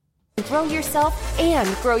grow yourself and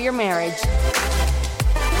grow your marriage.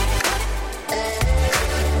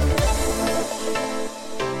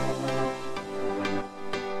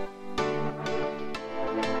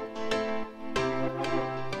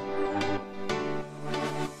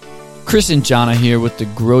 Chris and Jonna here with the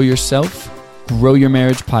Grow Yourself, Grow Your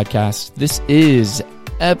Marriage podcast. This is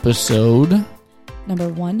episode number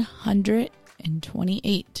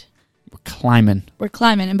 128. We're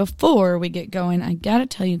climbing. And before we get going, I gotta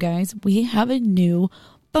tell you guys, we have a new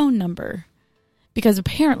phone number. Because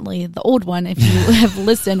apparently the old one, if you have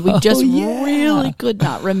listened, we really could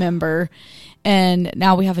not remember. And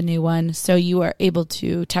now we have a new one. So you are able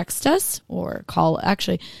to text us or call.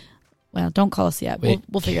 Actually, well, don't call us yet. Wait,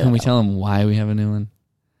 we'll figure it out. Can we tell them why we have a new one?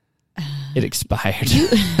 It expired.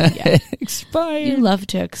 It expired. You love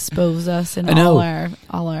to expose us and all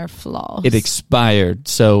our flaws. It expired.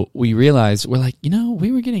 So we realized, we're like,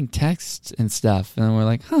 we were getting texts and stuff. And we're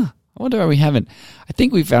like, I wonder why we haven't. I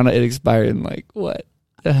think we found out it expired in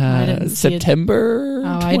September.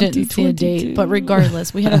 I didn't see a date. But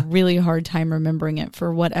regardless, we had a really hard time remembering it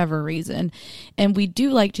for whatever reason. And we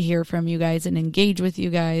do like to hear from you guys and engage with you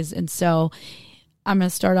guys. And so I'm going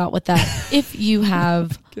to start out with that. If you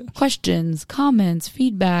have questions, comments,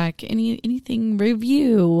 feedback, anything,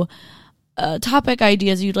 review, topic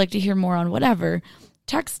ideas you'd like to hear more on, whatever,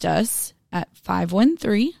 text us at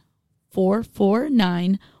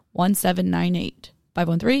 513-449-1798.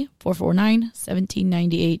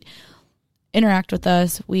 513-449-1798. Interact with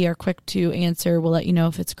us. We are quick to answer. We'll let you know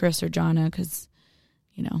if it's Chris or Jonna because,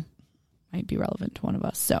 might be relevant to one of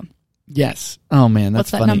us. So, yes. Oh, man,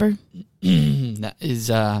 that's funny. What's that number? That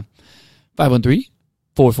is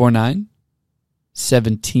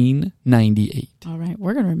 513-449-1798. All right.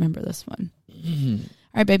 We're going to remember this one. All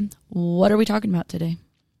right, babe. What are we talking about today?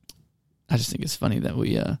 I just think it's funny that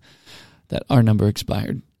we that our number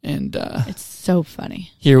expired. And it's so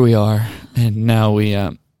funny. Here we are. And now we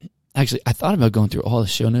actually, I thought about going through all the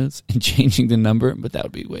show notes and changing the number, but that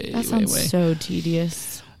would be way so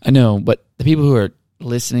tedious. I know, but the people who are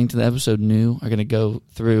listening to the episode new are going to go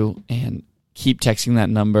through and keep texting that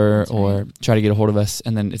number or try to get a hold of us,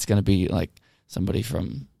 and then it's going to be like somebody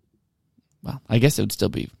from, well, I guess it would still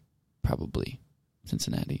be probably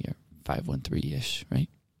Cincinnati or 513-ish, right?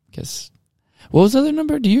 Because what was the other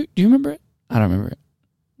number? Do you remember it? I don't remember it.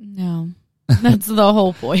 No, that's the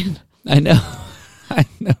whole point. I know.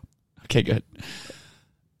 Okay, good.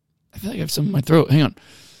 I feel like I have something in my throat. Hang on.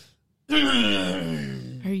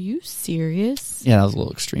 Are you serious? Yeah, that was a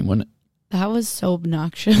little extreme, wasn't it? That was so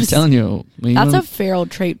obnoxious. I'm telling you. That's a feral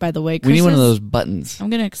trait, by the way. We need one of those buttons. I'm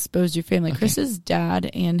going to expose your family. Okay. Chris's dad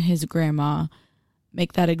and his grandma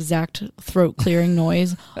make that exact throat clearing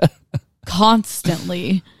noise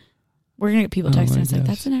constantly. We're going to get people texting us like,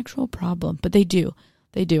 that's an actual problem. But they do.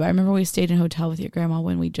 They do. I remember we stayed in a hotel with your grandma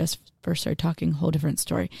when we just first started talking, whole different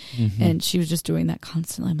story. Mm-hmm. And she was just doing that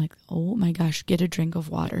constantly. I'm like, oh my gosh, get a drink of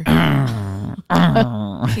water. Yes.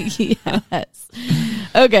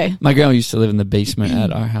 Okay. My grandma used to live in the basement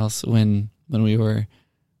at our house when we were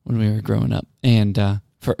growing up. And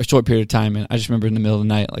for a short period of time, and I just remember in the middle of the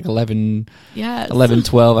night, like 11,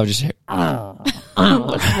 12, I was just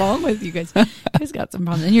what's wrong with you guys? You guys got some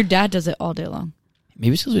problems. And your dad does it all day long.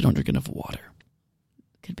 Maybe it's because we don't drink enough water.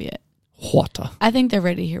 Could be it. Water. I think they're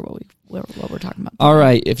ready to hear what we're talking about. All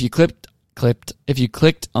right. If you clicked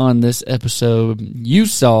on this episode, you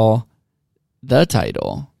saw the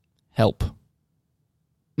title, Help.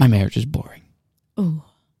 My marriage is boring. Ooh.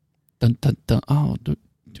 Dun, dun, dun. Oh, do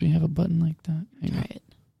we have a button like that? Right.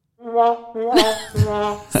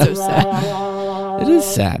 So sad. It is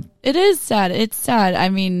sad. It is sad. It's sad. I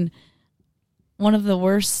mean, one of the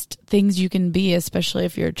worst things you can be, especially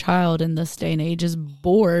if you're a child in this day and age, is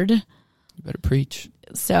bored. You better preach.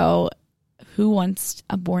 So who wants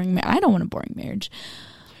a boring marriage? I don't want a boring marriage.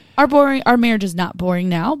 Our marriage is not boring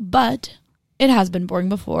now, but it has been boring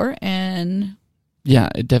before, and yeah,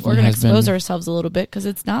 it definitely we're going to has been. expose ourselves a little bit because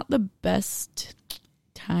it's not the best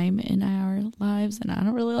time in our lives, and I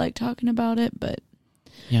don't really like talking about it, but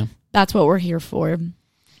yeah, that's what we're here for.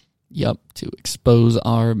 Yep, to expose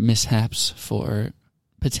our mishaps for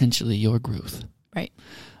potentially your growth. Right.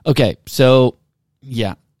 Okay, so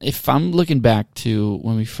yeah, if I'm looking back to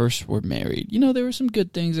when we first were married, there were some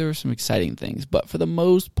good things, there were some exciting things, but for the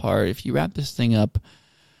most part, if you wrap this thing up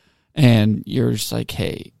and you're just like,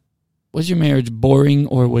 hey, was your marriage boring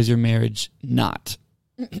or was your marriage not?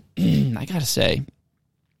 I gotta say,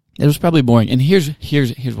 it was probably boring, and here's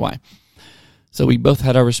why. So we both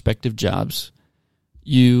had our respective jobs.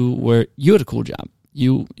 You had a cool job.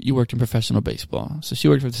 you worked in professional baseball, so she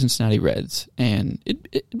worked for the Cincinnati Reds, and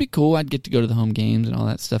it'd be cool. I'd get to go to the home games and all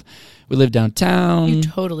that stuff. We lived downtown. You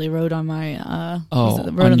totally rode on my on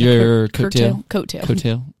your coattail.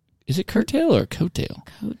 Coattail. Is it curtail or coattail?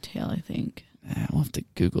 Coattail, I think. We'll have to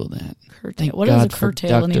Google that. Curtail. Thank What God is a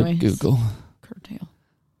curtail, for Dr. anyway? Google. Curtail.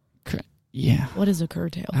 Yeah. What is a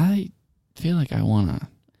curtail? I feel like I want to.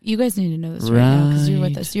 You guys need to know this right now because you're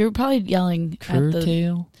with Right. us. You're probably yelling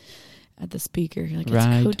Curtail. at the speaker. You're like,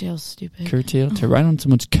 Right. it's coattail, stupid. Curtail. To ride on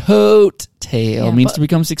someone's coat tail Yeah, means but- to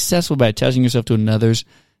become successful by attaching yourself to another's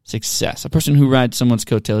success. A person who rides someone's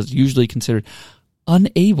coattail is usually considered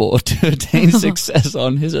unable to attain success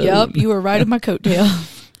on his own. Yep, you were riding my coattail.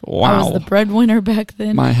 Wow. I was the breadwinner back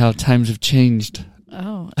then. My, how times have changed.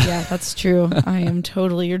 Oh, yeah, that's true. I am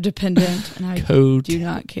totally your dependent, and I do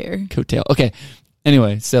not care. Coattail. Okay.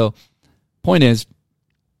 Anyway, so point is,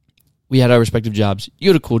 we had our respective jobs. You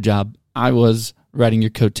had a cool job. I was riding your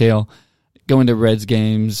coattail, going to Reds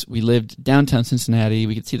games. We lived downtown Cincinnati.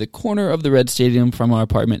 We could see the corner of the Reds Stadium from our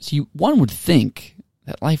apartment. So one would think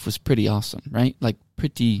that life was pretty awesome, right? Like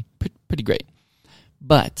pretty great.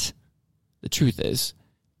 But the truth is,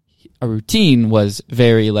 our routine was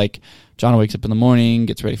very like, John wakes up in the morning,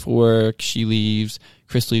 gets ready for work. She leaves.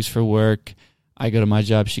 Chris leaves for work. I go to my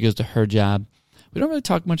job. She goes to her job. We don't really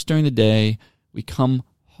talk much during the day. We come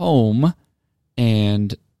home,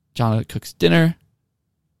 and John cooks dinner,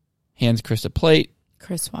 hands Chris a plate.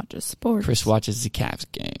 Chris watches sports. Chris watches the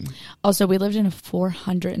Cavs game. Also, we lived in a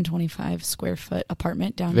 425 square foot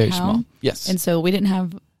apartment downtown. Very small. Yes. And so we didn't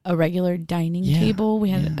have a regular dining Yeah, table. We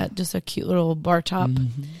had yeah. just a cute little bar top. Mhm.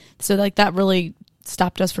 So like that really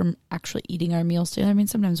stopped us from actually eating our meals together. I mean,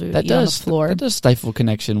 sometimes we would That eat on the does floor. That does stifle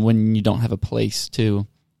connection when you don't have a place to,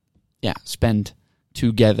 spend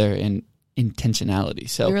together and intentionality.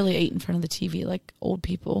 So we really ate in front of the TV like old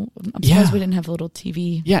people. I'm Yeah. surprised we didn't have a little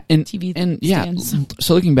TV. yeah, and TV and stands.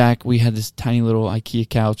 so looking back, we had this tiny little IKEA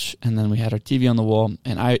couch, and then we had our TV on the wall.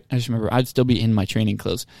 And I just remember I'd still be in my training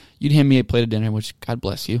clothes. You'd hand me a plate of dinner, which God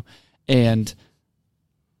bless you, and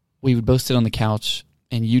we would both sit on the couch,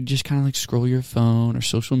 and you'd just kind of like scroll your phone or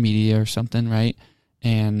social media or something, right?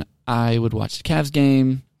 And I would watch the Cavs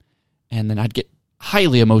game, and then I'd get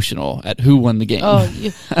highly emotional at who won the game. Oh,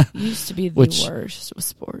 you used to be the Which- worst with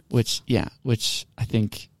sports. which I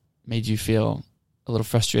think made you feel a little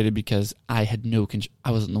frustrated because I had no control.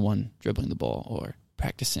 I wasn't the one dribbling the ball or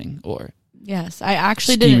practicing or Yes, I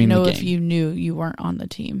actually scheming didn't know the if game. you knew you weren't on the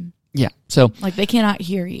team. So Like they cannot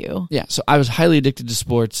hear you. so I was highly addicted to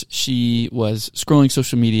sports. She was scrolling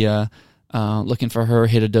social media, looking for her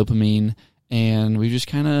hit of dopamine, and we were just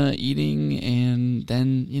kind of eating, and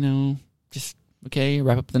then just okay,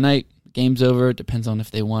 wrap up the night. Game's over. It depends on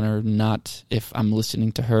if they won or not. If I'm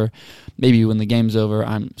listening to her, maybe when the game's over,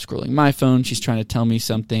 I'm scrolling my phone. She's trying to tell me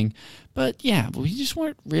something, but we just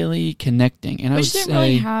weren't really connecting. And I We would just didn't say,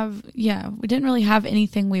 really have, we didn't really have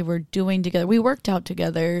anything we were doing together. We worked out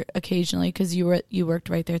together occasionally because you worked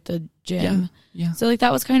right there at the gym. yeah, So like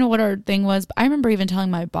that was kind of what our thing was. But I remember even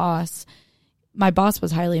telling my boss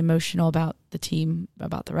was highly emotional about the team,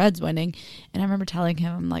 about the Reds winning. And I remember telling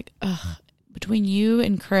him, I'm like, ugh, between you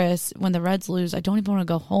and Chris, when the Reds lose, I don't even want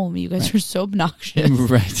to go home. You guys are so obnoxious.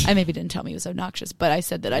 right. I maybe didn't tell me he was obnoxious, but I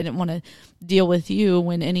said that I didn't want to deal with you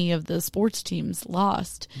when any of the sports teams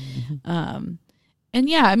lost. Mm-hmm.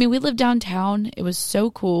 And we lived downtown. It was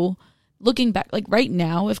so cool. Looking back, like right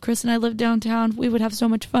now, if Chris and I lived downtown, we would have so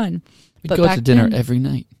much fun. We'd But go out back to dinner then- every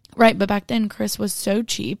night. Right, but back then Chris was so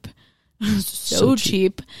cheap. so So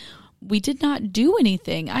cheap. We did not do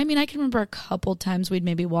anything. I mean, I can remember a couple times we'd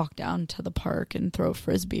maybe walk down to the park and throw a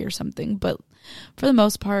frisbee or something, but for the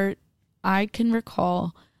most part, I can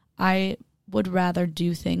recall I would rather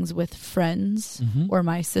do things with friends or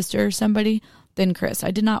my sister or somebody than Chris. I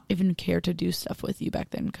did not even care to do stuff with you back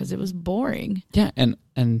then because it was boring. Yeah, and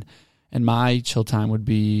my chill time would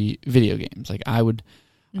be video games. Like I would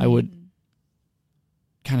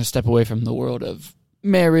kind of step away from the world of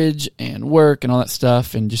marriage and work and all that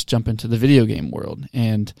stuff and just jump into the video game world.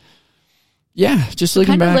 And just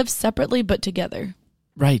looking kind of back, lived separately but together.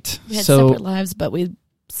 right. We had So separate lives, but we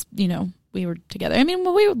were together. I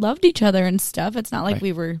mean, we loved each other and stuff. It's not like Right.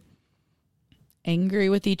 we were angry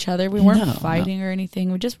with each other. We weren't No, fighting or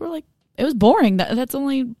anything. We just were like, it was boring. That's the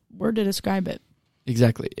only word to describe it.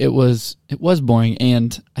 exactly, it was boring.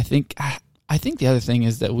 And I think the other thing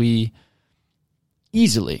is that we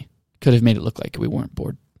easily could have made it look like we weren't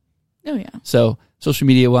bored. Oh, yeah. So social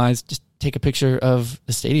media wise, just take a picture of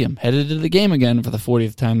the stadium, headed to the game again for the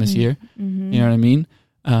 40th time this year. Mm-hmm. You know what I mean?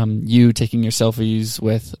 You taking your selfies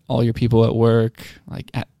with all your people at work, like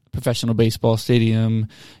at professional baseball stadium.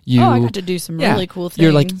 I got to do some really cool things.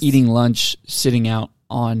 You're like eating lunch, sitting out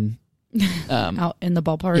on out in the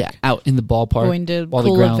ballpark. Yeah, out in the ballpark. Going to while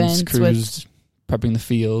cool the grounds events cruised, prepping the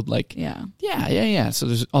field. Like, yeah. So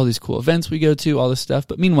there's all these cool events we go to, all this stuff.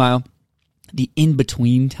 But meanwhile, the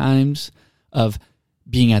in-between times of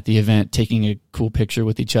being at the event, taking a cool picture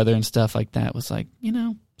with each other and stuff like that was like,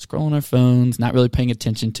 scrolling our phones, not really paying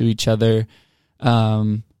attention to each other.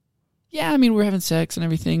 I mean, we're having sex and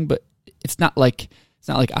everything, but it's not like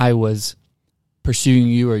I was pursuing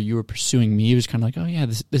you or you were pursuing me. It was kind of like, oh yeah,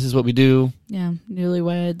 this is what we do. Yeah,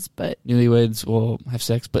 newlyweds will have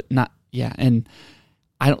sex, but not, and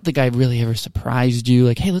I don't think I really ever surprised you,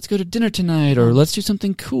 like, hey, let's go to dinner tonight, or let's do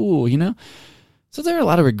something cool, So there are a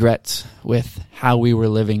lot of regrets with how we were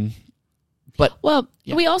living. But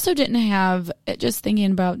we also didn't have, just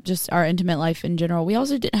thinking about just our intimate life in general, we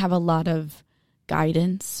also didn't have a lot of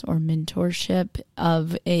guidance or mentorship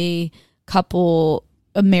of a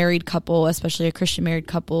married couple, especially a Christian married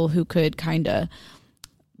couple, who could kind of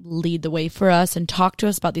lead the way for us and talk to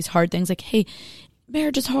us about these hard things. Like, hey,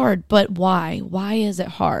 marriage is hard, but why? Why is it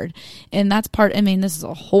hard? And that's this is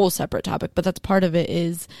a whole separate topic, but that's part of it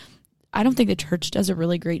is, I don't think the church does a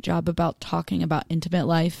really great job about talking about intimate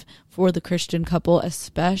life for the Christian couple,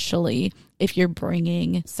 especially if you're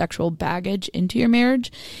bringing sexual baggage into your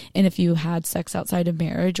marriage. And if you had sex outside of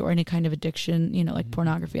marriage or any kind of addiction, like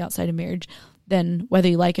pornography outside of marriage, then whether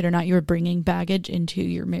you like it or not, you're bringing baggage into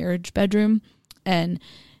your marriage bedroom. And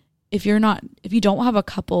if you don't have a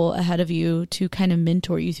couple ahead of you to kind of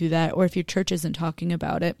mentor you through that, or if your church isn't talking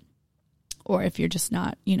about it, or if you're just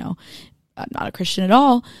not, not a Christian at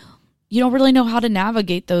all, you don't really know how to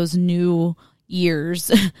navigate those new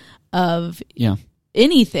years of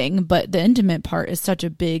anything, but the intimate part is such a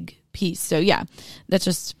big piece. So that's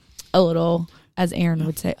just a little, as Aaron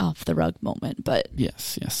would say, off the rug moment. But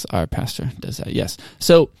yes, our pastor does that. Yes.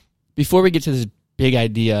 So before we get to this big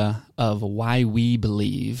idea of why we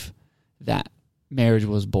believe that marriage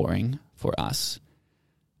was boring for us,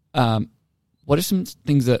 what are some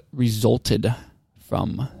things that resulted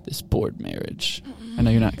from this bored marriage? I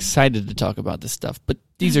know you're not excited to talk about this stuff, but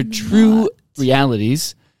these are true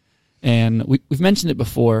realities, and we've mentioned it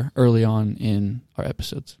before early on in our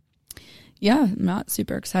episodes. Yeah, I'm not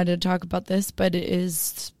super excited to talk about this, but it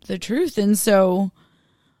is the truth. And so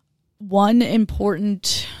one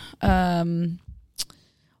important, one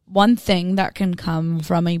thing that can come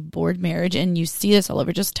from a bored marriage, and you see this all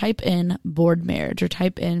over, just type in bored marriage or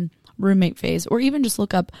type in roommate phase, or even just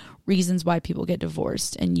look up reasons why people get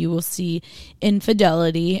divorced, and you will see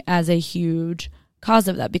infidelity as a huge cause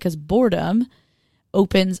of that, because boredom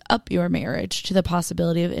opens up your marriage to the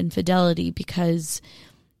possibility of infidelity, because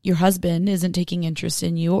your husband isn't taking interest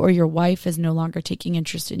in you, or your wife is no longer taking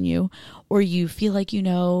interest in you, or you feel like you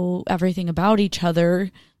know everything about each other.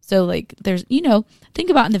 So like there's, think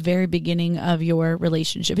about in the very beginning of your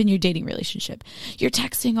relationship, in your dating relationship, you're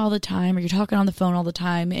texting all the time or you're talking on the phone all the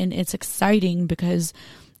time, and it's exciting because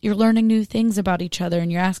you're learning new things about each other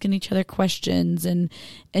and you're asking each other questions, and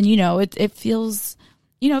it feels,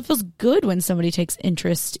 it feels good when somebody takes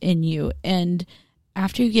interest in you. And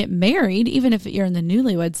after you get married, even if you're in the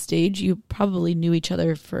newlywed stage, you probably knew each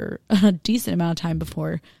other for a decent amount of time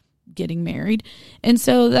before getting married. And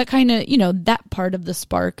so that kind of, that part of the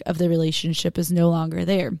spark of the relationship is no longer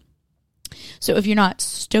there. So if you're not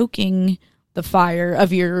stoking the fire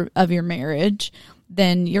of your marriage,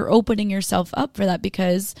 then you're opening yourself up for that,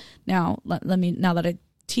 because now now that I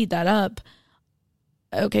teed that up,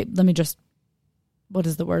 okay, let me just, what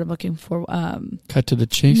is the word I'm looking for? Cut to the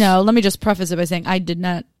chase. No, let me just preface it by saying I did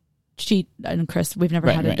not cheat, and Chris, we've never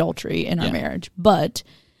had adultery in our marriage, but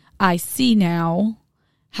I see now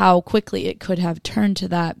how quickly it could have turned to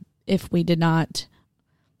that if we did not.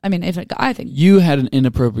 I think you had an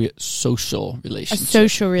inappropriate social relationship. A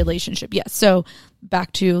social relationship, yes. So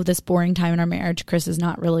back to this boring time in our marriage, Chris is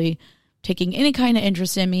not really taking any kind of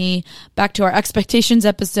interest in me. Back to our expectations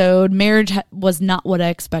episode, marriage was not what I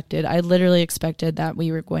expected. I literally expected that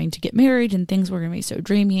we were going to get married and things were going to be so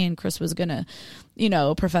dreamy, and Chris was going to,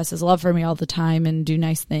 profess his love for me all the time and do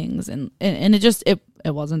nice things. And it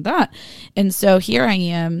wasn't that. And so here I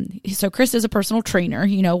am. So Chris is a personal trainer,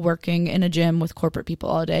 working in a gym with corporate people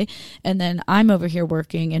all day. And then I'm over here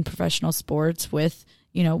working in professional sports with,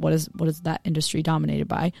 what is that industry dominated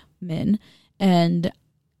by? Men. And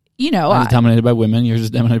I'm dominated by women. Yours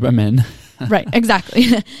is dominated by men. Right. Exactly.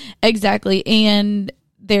 Exactly. And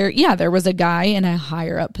there was a guy in a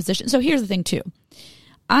higher up position. So here's the thing too.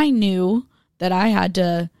 I knew that I had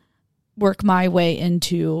to work my way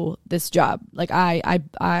into this job. Like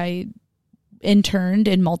I interned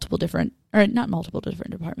in multiple different or not multiple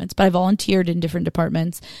different departments, but I volunteered in different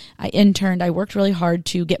departments. I interned. I worked really hard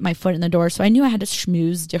to get my foot in the door. So I knew I had to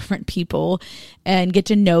schmooze different people and get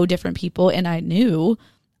to know different people. And I knew,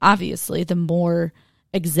 obviously, the more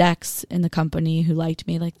execs in the company who liked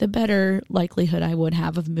me, like the better likelihood I would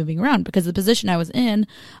have of moving around, because the position I was in,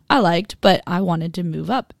 I liked, but I wanted to move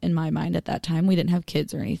up in my mind at that time. We didn't have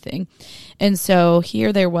kids or anything. And so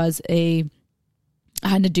here there was I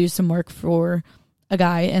had to do some work for a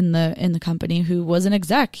guy in the company who was an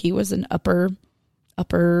exec. He was an upper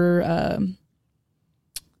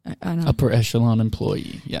echelon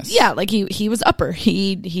employee. Yes. Yeah, like he was upper.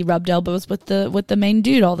 He rubbed elbows with the main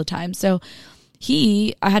dude all the time. So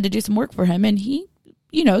I had to do some work for him, and he,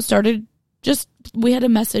 started we had a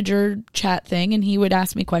messenger chat thing, and he would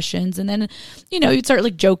ask me questions, and then, he'd start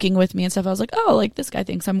like joking with me and stuff. I was like, oh, like this guy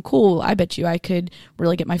thinks I'm cool. I bet you I could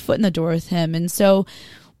really get my foot in the door with him. And so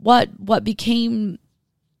what became,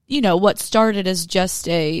 what started as just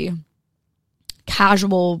a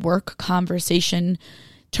casual work conversation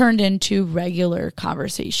turned into regular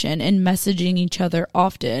conversation and messaging each other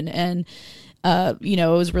often. And it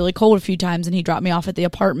was really cold a few times, and he dropped me off at the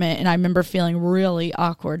apartment, and I remember feeling really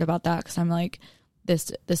awkward about that, because I'm like,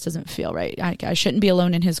 this doesn't feel right. I shouldn't be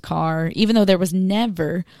alone in his car, even though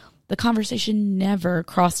the conversation never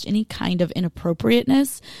crossed any kind of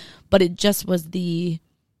inappropriateness, but it just was the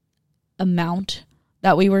amount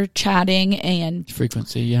that we were chatting and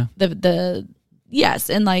frequency. Yeah. Yes,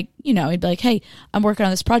 and he'd be like, hey, I'm working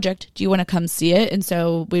on this project. Do you want to come see it? And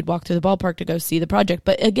so we'd walk to the ballpark to go see the project.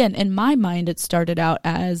 But again, in my mind, it started out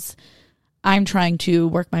as I'm trying to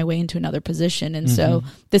work my way into another position. And so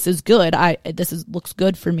this is good. Looks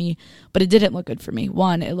good for me, but it didn't look good for me.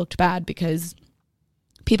 One, it looked bad because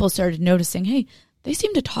people started noticing, hey, they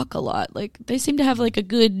seem to talk a lot. Like they seem to have like a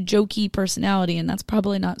good jokey personality, and that's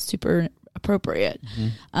probably not super appropriate.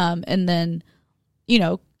 And then,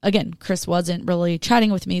 again, Chris wasn't really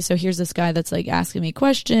chatting with me. So here's this guy that's like asking me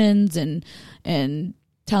questions and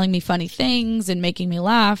telling me funny things and making me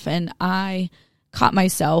laugh. And I caught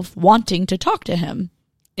myself wanting to talk to him.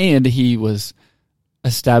 And he was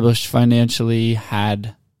established financially,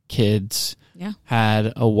 had kids,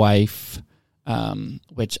 had a wife,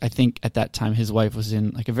 which I think at that time his wife was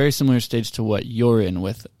in like a very similar stage to what you're in,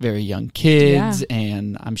 with very young kids,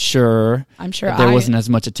 and I'm sure there wasn't as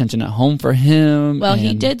much attention at home for him. Well,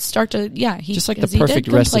 he did start to, he just like the he perfect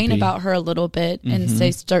did complain recipe about her a little bit and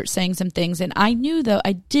start saying some things, and I knew though,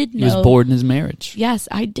 I did know he was bored in his marriage. Yes,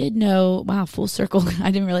 I did know. Wow, full circle.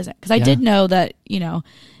 I didn't realize that, because I did know that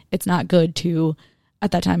it's not good to.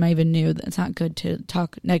 At that time, I even knew that it's not good to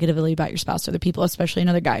talk negatively about your spouse to other people, especially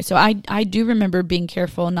another guy. So I do remember being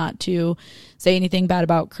careful not to say anything bad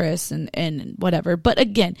about Chris and whatever. But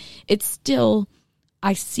again, it's still,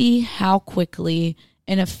 I see how quickly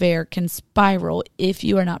an affair can spiral if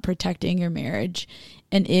you are not protecting your marriage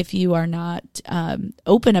and if you are not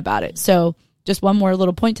open about it. So just one more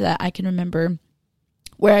little point to that. I can remember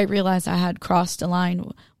where I realized I had crossed a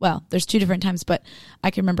line. Well, there's two different times, but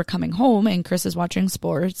I can remember coming home and Chris is watching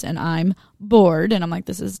sports and I'm bored and I'm like,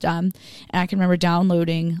 this is dumb. And I can remember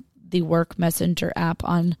downloading the work messenger app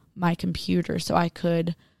on my computer so I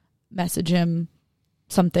could message him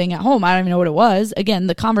something at home. I don't even know what it was. Again,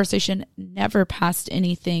 the conversation never passed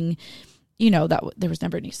anything, that there was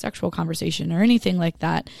never any sexual conversation or anything like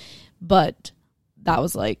that. But that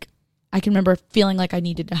was like, I can remember feeling like I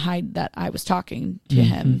needed to hide that I was talking to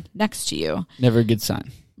him next to you. Never a good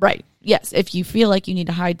sign. Right. Yes. If you feel like you need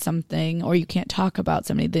to hide something or you can't talk about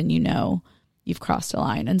somebody, then you've crossed a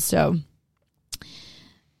line. And so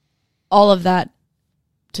all of that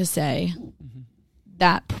to say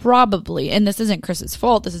that probably, and this isn't Chris's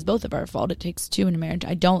fault, this is both of our fault. It takes two in a marriage.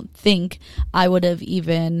 I don't think I would have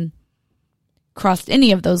even crossed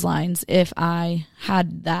any of those lines if I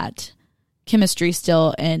had that chemistry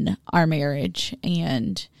still in our marriage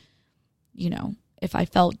and if I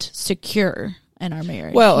felt secure in our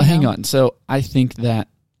marriage. Well, hang on. So I think that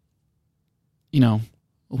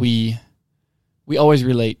we always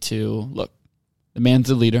relate to, look, the man's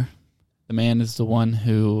the leader. The man is the one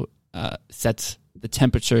who sets the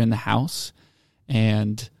temperature in the house.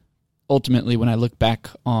 And ultimately, when I look back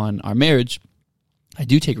on our marriage, I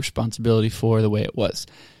do take responsibility for the way it was.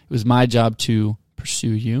 It was my job to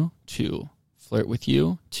pursue you, to flirt with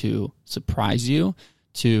you, to surprise you,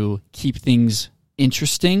 to keep things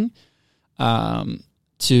interesting,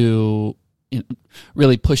 to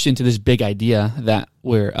really push into this big idea that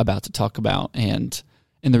we're about to talk about. And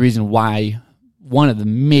the reason why, one of the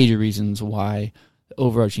major reasons why the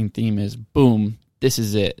overarching theme is, boom, this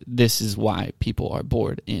is it. This is why people are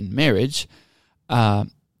bored in marriage. That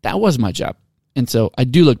was my job. And so I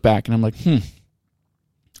do look back and I'm like,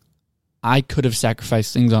 I could have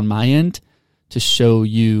sacrificed things on my end to show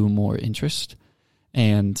you more interest,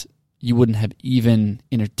 and you wouldn't have even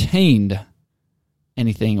entertained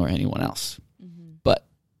anything or anyone else. Mm-hmm. But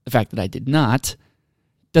the fact that I did not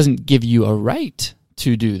doesn't give you a right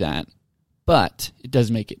to do that, but it does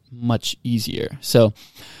make it much easier. So,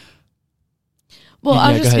 well,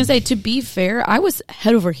 I was just going to say, to be fair, I was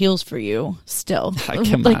head over heels for you still.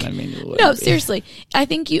 Come on, I mean, no, seriously. I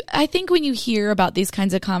think when you hear about these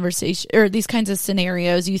kinds of conversations or these kinds of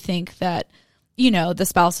scenarios, you think that, you know, the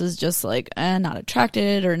spouse is just like not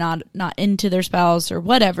attracted or not into their spouse or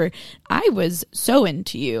whatever. I was so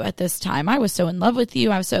into you at this time. I was so in love with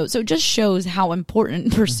you. So it just shows how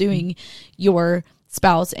important pursuing your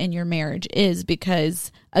spouse and your marriage is,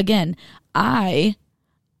 because again, I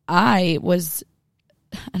was,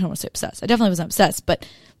 I don't want to say obsessed. I definitely wasn't obsessed, but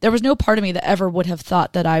there was no part of me that ever would have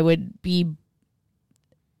thought that I would be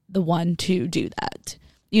the one to do that.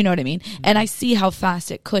 You know what I mean? Mm-hmm. And I see how fast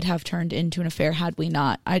it could have turned into an affair had we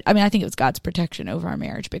not. I mean, I think it was God's protection over our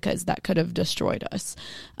marriage, because that could have destroyed us.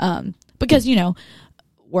 Because, you know,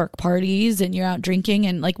 work parties and you're out drinking,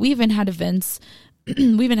 and like we even had events.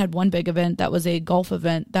 We even had one big event that was a golf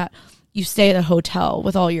event that you stay at a hotel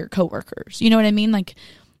with all your coworkers. You know what I mean? Like,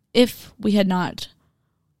 if we had not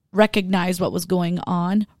recognized what was going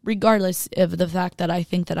on, regardless of the fact that I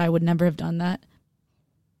think that I would never have done that.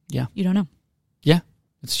 Yeah. You don't know. Yeah,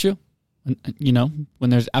 it's true. You know, when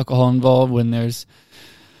there's alcohol involved, when there's,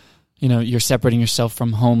 you know, you're separating yourself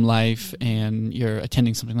from home life and you're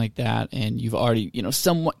attending something like that, and you've already, you know,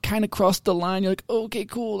 somewhat kind of crossed the line. You're like, oh, okay,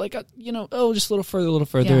 cool. Like, you know, just a little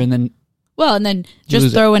further. Yeah. And then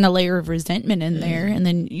just throw in a layer of resentment in there. And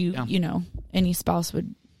then you know, any spouse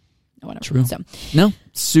would, whatever. True. So. No,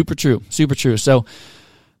 super true. So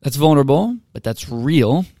that's vulnerable, but that's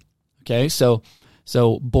real. Okay. So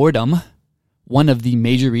boredom, one of the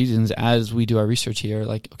major reasons as we do our research here,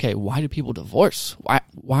 like, okay, why do people divorce?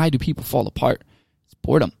 Why do people fall apart? It's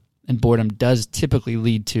boredom. And boredom does typically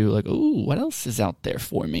lead to like, ooh, what else is out there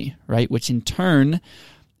for me? Right. Which in turn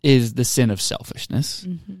is the sin of selfishness,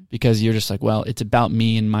 because you're just like, well, it's about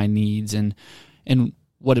me and my needs. And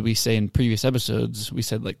what did we say in previous episodes? We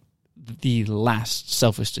said like, the last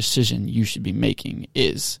selfish decision you should be making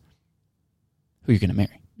is who you're going to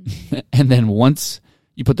marry. And then once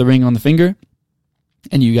you put the ring on the finger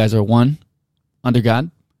and you guys are one under God,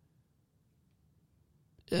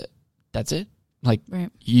 that's it. Like, right.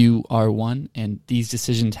 You are one, and these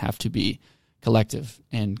decisions have to be collective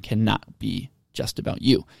and cannot be just about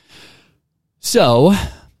you. So,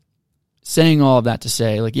 saying all of that to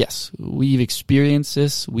say, like, yes, we've experienced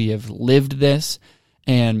this, we have lived this,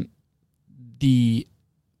 and the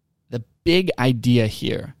big idea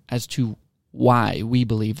here as to why we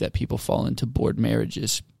believe that people fall into bored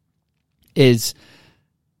marriages is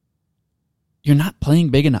you're not playing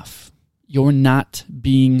big enough. You're not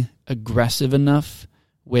being aggressive enough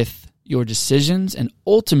with your decisions. And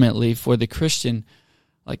ultimately, for the Christian,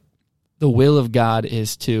 like, the will of God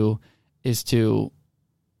is to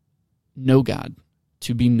know God,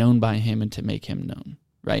 to be known by Him and to make Him known,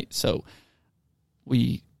 right? So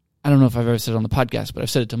I don't know if I've ever said it on the podcast, but I've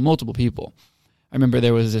said it to multiple people. I remember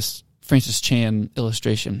there was this Francis Chan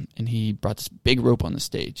illustration, and he brought this big rope on the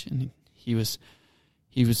stage, and he was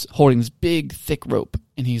holding this big, thick rope,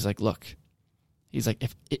 and he's like, look, he's like,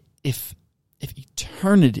 if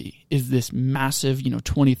eternity is this massive,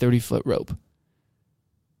 20, 30-foot rope,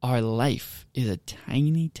 our life is a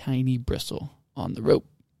tiny, tiny bristle on the rope.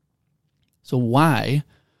 So why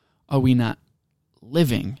are we not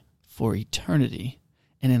living for eternity?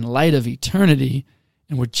 And in light of eternity,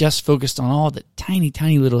 and we're just focused on all the tiny,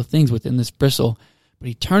 tiny little things within this bristle, but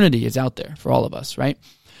eternity is out there for all of us, right?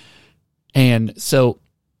 And so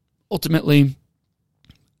ultimately,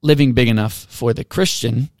 living big enough for the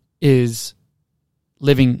Christian is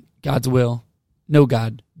living God's will, know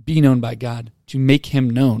God, be known by God, to make Him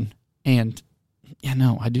known. And yeah,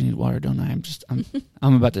 no, I do need water, don't I?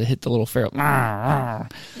 I'm about to hit the little feral.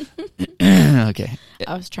 Okay.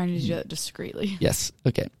 I was trying to do that discreetly. Yes.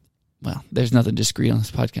 Okay. Well, there's nothing discreet on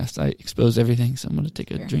this podcast. I expose everything, so I'm going to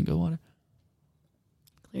take a drink of water.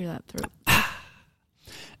 Clear that throat.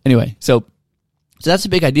 Anyway, so that's a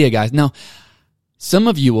big idea, guys. Now, some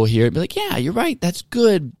of you will hear it and be like, yeah, you're right. That's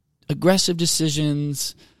good. Aggressive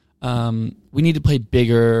decisions. We need to play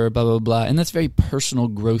bigger, blah, blah, blah. And that's very personal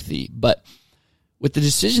growthy. But with the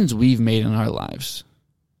decisions we've made in our lives,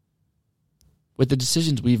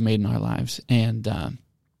 and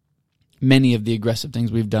many of the aggressive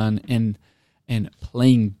things we've done and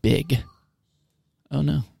playing big. Oh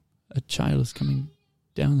no, a child is coming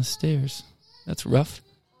down the stairs. That's rough.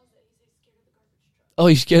 Oh,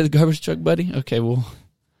 you scared of the garbage truck, buddy? Okay, we'll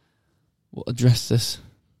address this.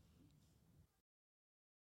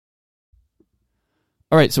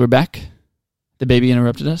 All right, so we're back. The baby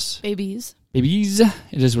interrupted us. Babies. Babies.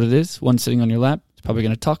 It is what it is. One sitting on your lap. It's probably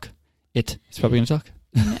going to talk. It's probably going to talk.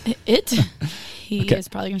 He is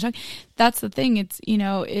probably going to talk. That's the thing.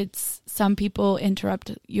 It's some people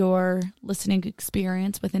interrupt your listening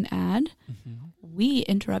experience with an ad. Mm-hmm. We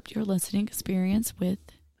interrupt your listening experience with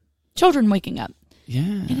children waking up. Yeah.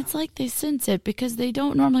 And it's like they sense it because they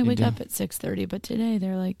don't normally wake up at 6:30, but today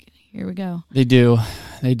they're like, here we go. They do.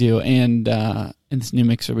 And in this new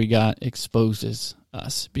mixer we got exposes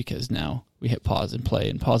us because now we hit pause and play,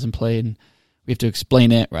 and we have to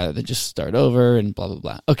explain it rather than just start over and blah, blah,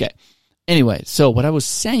 blah. Okay. Anyway, so what I was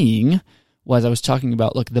saying was I was talking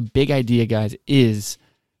about, look, the big idea, guys, is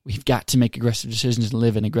we've got to make aggressive decisions and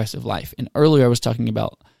live an aggressive life. And earlier I was talking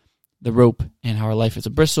about the rope and how our life is a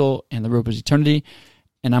bristle and the rope is eternity.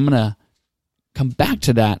 And I'm going to come back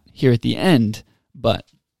to that here at the end. But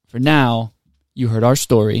for now, you heard our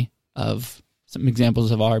story of some examples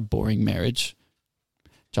of our boring marriage.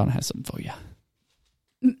 John has something for you.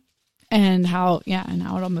 And how it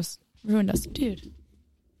almost ruined us. Dude.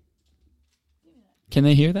 Can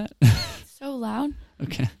they hear that? So loud.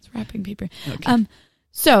 Okay. It's wrapping paper. Okay.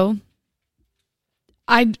 So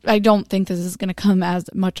I don't think this is going to come as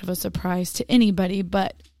much of a surprise to anybody,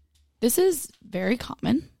 but this is very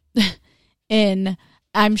common. And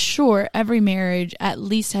I'm sure every marriage at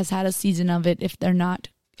least has had a season of it if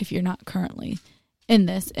you're not currently in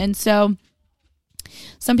this. And so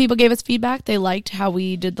some people gave us feedback. They liked how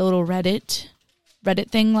we did the little Reddit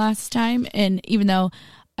thing last time. And even though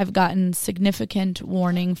I've gotten significant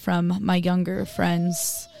warning from my young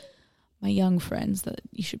friends that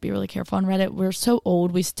you should be really careful on Reddit. We're so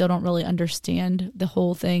old, we still don't really understand the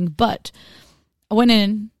whole thing. But I went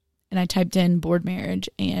in and I typed in bored marriage,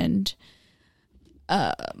 and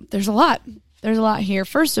there's a lot. There's a lot here.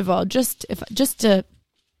 First of all, just to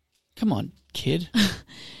come on, kid.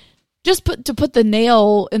 Just to put the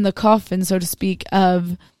nail in the coffin, so to speak,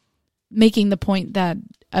 of making the point that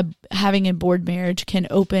having a bored marriage can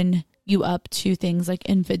open you up to things like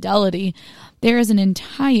infidelity. There's an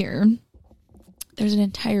entire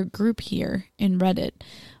group here in Reddit.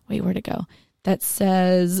 Wait, where'd it go? That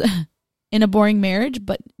says, in a boring marriage,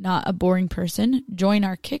 but not a boring person, join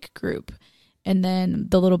our Kick group. And then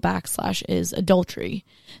the little backslash is adultery.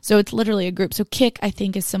 So it's literally a group. So Kick, I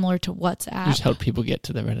think, is similar to WhatsApp. Just help people get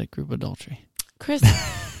to the Reddit group adultery. Chris,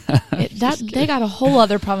 they got a whole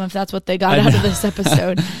other problem if that's what they got out of this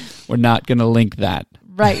episode. We're not going to link that.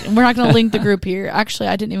 Right. And we're not going to link the group here. Actually,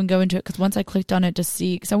 I didn't even go into it because once I clicked on it to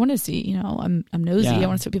see, because I wanted to see, I'm nosy. Yeah. I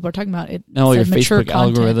want to see what people are talking about. No, your Facebook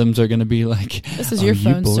algorithms are going to be like, this is your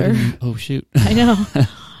phone, sir. Oh, shoot. I know.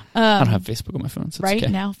 I don't have Facebook on my phone. So right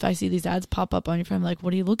okay. Now, if I see these ads pop up on your phone, I'm like,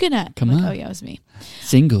 what are you looking at? Come on. Oh, yeah, it was me.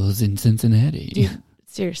 Singles in Cincinnati. Dude,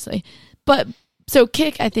 seriously. But so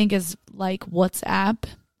Kick, I think, is like WhatsApp.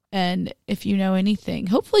 And if you know anything,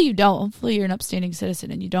 hopefully you don't. Hopefully you're an upstanding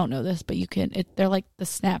citizen and you don't know this, but you can. They're like the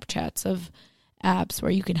Snapchats of apps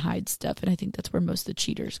where you can hide stuff, and I think that's where most of the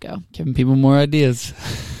cheaters go. Giving people more ideas.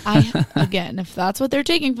 Again, if that's what they're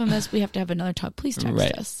taking from this, we have to have another talk. Please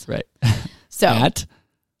text us. Right. So at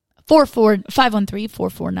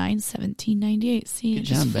 513-449-1798. See, it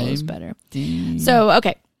just flows better. Dang. So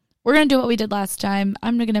okay, we're gonna do what we did last time.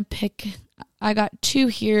 I'm gonna pick. I got two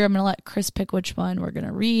here. I'm going to let Chris pick which one we're going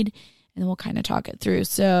to read, and then we'll kind of talk it through.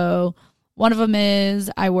 So one of them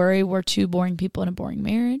is, I worry we're two boring people in a boring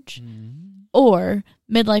marriage. Mm-hmm. Or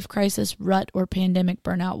midlife crisis, rut, or pandemic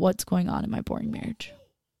burnout. What's going on in my boring marriage?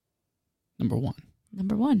 Number one.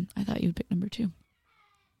 I thought you would pick number two.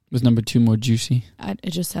 Was number two more juicy?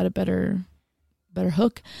 It just had a better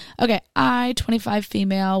hook. Okay, I, 25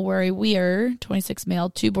 female, worry we are 26 male,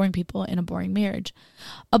 two boring people in a boring marriage.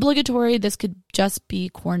 Obligatory, this could just be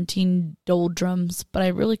quarantine doldrums, but I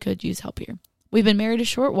really could use help here. We've been married a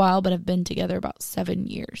short while, but have been together about 7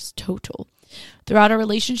 years total. Throughout our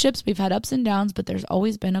relationships, we've had ups and downs, but there's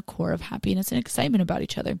always been a core of happiness and excitement about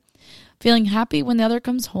each other. Feeling happy when the other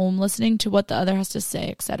comes home, listening to what the other has to say,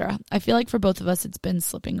 etc. I feel like for both of us, it's been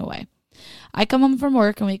slipping away. I come home from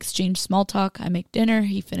work and we exchange small talk. I make dinner.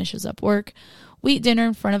 He finishes up work. We eat dinner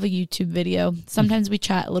in front of a YouTube video. Sometimes we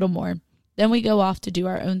chat a little more. Then we go off to do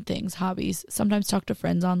our own things, hobbies, sometimes talk to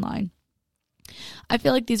friends online. I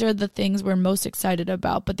feel like these are the things we're most excited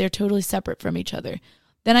about, but they're totally separate from each other.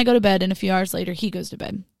 Then I go to bed, and a few hours later, he goes to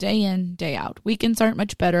bed. Day in, day out. Weekends aren't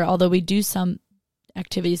much better, although we do some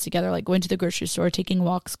activities together, like going to the grocery store, taking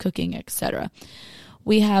walks, cooking, etc.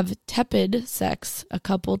 We have tepid sex a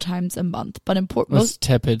couple times a month, but What's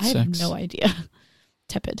tepid I sex? have no idea.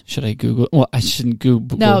 Tepid. Should I Google? Well, I shouldn't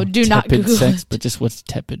Google. No, do not tepid Google sex, it. but just what's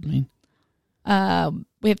tepid mean?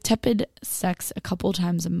 We have tepid sex a couple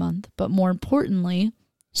times a month, but more importantly,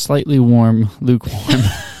 Slightly warm, lukewarm.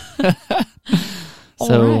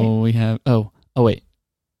 So All we have. Oh, wait.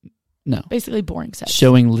 No. basically boring sex.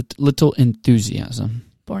 Showing little enthusiasm.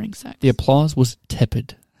 Boring sex. The applause was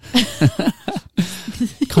tepid.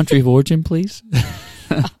 Country of origin, please.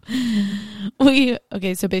 So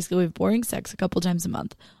basically we have boring sex a couple times a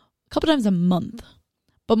month.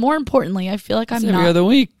 But more importantly, I feel like I'm That's not every other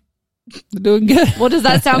week. They're doing good. Well, does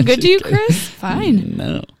that sound good to you, Just kidding. Chris? Fine.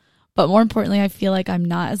 No. But more importantly, I feel like I'm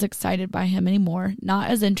not as excited by him anymore, not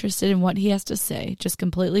as interested in what he has to say, just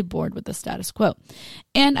completely bored with the status quo.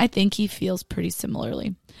 And I think he feels pretty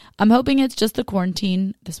similarly. I'm hoping it's just the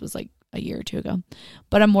quarantine. This was like a year or two ago.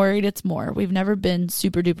 But I'm worried it's more. We've never been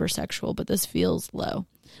super duper sexual, but this feels low.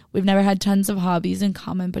 We've never had tons of hobbies in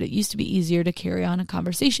common, but it used to be easier to carry on a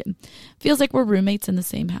conversation. Feels like we're roommates in the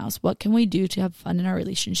same house. What can we do to have fun in our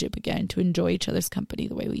relationship again, to enjoy each other's company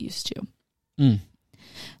the way we used to?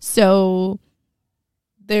 So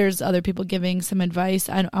there's other people giving some advice.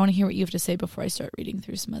 I want to hear what you have to say before I start reading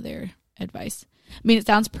through some of their advice. I mean, it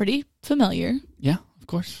sounds pretty familiar. Yeah, of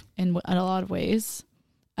course. In a lot of ways.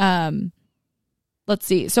 Let's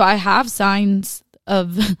see. So I have signs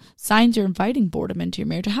you're inviting boredom into your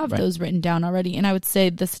marriage. I have those written down already. And I would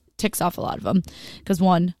say this ticks off a lot of them. Because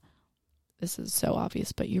one, this is so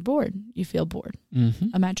obvious, but you're bored. You feel bored.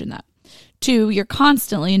 Mm-hmm. Imagine that. 2, you're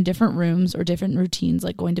constantly in different rooms or different routines,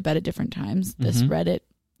 like going to bed at different times. This Reddit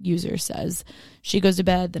user says she goes to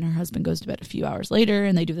bed, then her husband goes to bed a few hours later,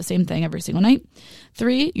 and they do the same thing every single night.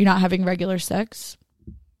 3, you're not having regular sex.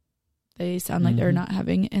 They sound like they're not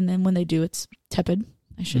having, and then when they do, it's tepid.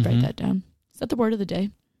 I should write that down. Is that the word of the day?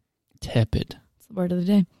 Tepid. It's the word of the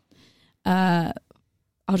day.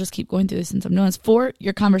 I'll just keep going through this since I'm noticed. 4,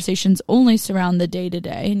 your conversations only surround the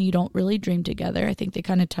day-to-day, and you don't really dream together. I think they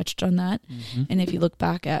kind of touched on that. And if you look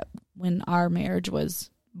back at when our marriage was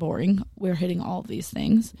boring, we're hitting all of these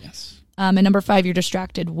things. Yes. And number 5, you're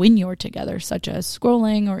distracted when you're together, such as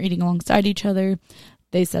scrolling or eating alongside each other.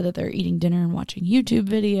 They said that they're eating dinner and watching YouTube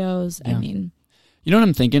videos. Yeah. I mean, you know what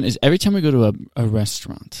I'm thinking is every time we go to a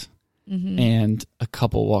restaurant and a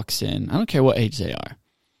couple walks in, I don't care what age they are,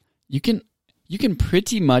 you can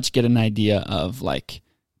pretty much get an idea of, like,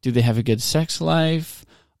 do they have a good sex life?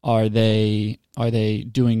 Are they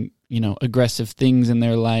doing, aggressive things in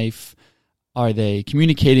their life? Are they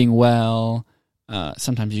communicating well?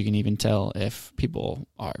 Sometimes you can even tell if people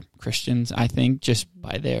are Christians, I think, just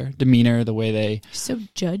by their demeanor, the way they... so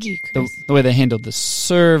judgy, Chris. The way they handle the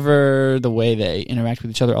server, the way they interact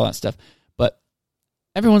with each other, all that stuff. But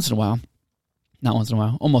every once in a while, not once in a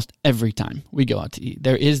while, almost every time we go out to eat,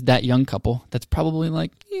 there is that young couple that's probably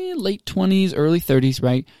like late 20s, early 30s,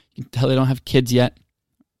 right? You can tell they don't have kids yet.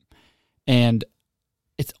 And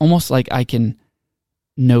it's almost like I can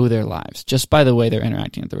know their lives just by the way they're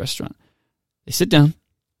interacting at the restaurant. They sit down.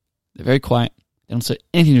 They're very quiet. They don't say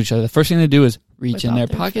anything to each other. The first thing they do is reach in their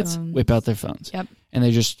pockets, whip out their phones. Yep. And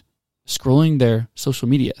they're just scrolling their social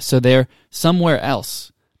media. So they're somewhere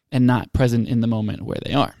else and not present in the moment where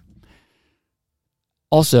they are.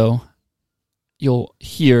 Also, you'll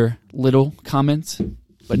hear little comments,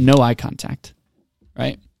 but no eye contact,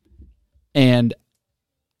 right? And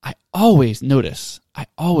I always notice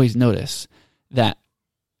that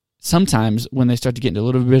sometimes when they start to get into a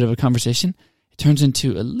little bit of a conversation, it turns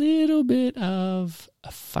into a little bit of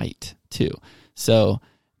a fight too. So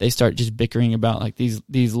they start just bickering about like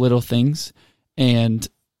these little things, and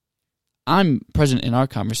I'm present in our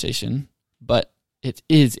conversation, but it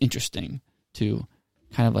is interesting to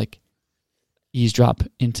kind of like eavesdrop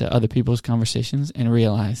into other people's conversations and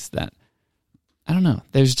realize that, I don't know,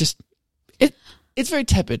 there's just, it's very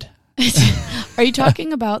tepid. Are you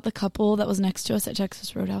talking about the couple that was next to us at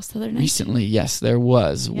Texas Roadhouse the other night? Recently, yes, there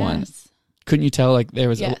was one. Couldn't you tell like there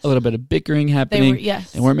was a little bit of bickering happening?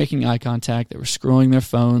 They weren't making eye contact. They were scrolling their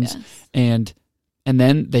phones. And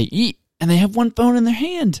then they eat and they have one phone in their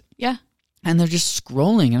hand. Yeah. And they're just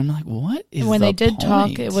scrolling. And I'm like, what is the point? And when they did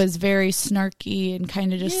talk, it was very snarky and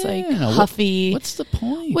kind of just like huffy. What's the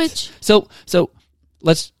point? So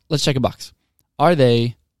let's check a box. Do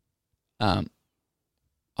they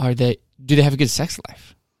have a good sex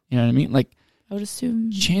life? You know what I mean? Like, I would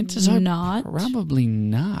assume chances are not. Probably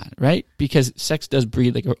not, right? Because sex does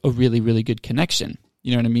breed like a really, really good connection.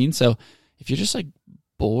 You know what I mean? So if you're just like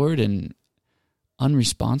bored and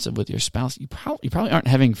unresponsive with your spouse, you probably aren't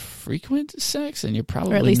having frequent sex, and you're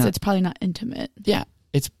probably or at least not, it's probably not intimate. Yeah,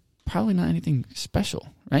 it's probably not anything special,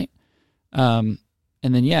 right? And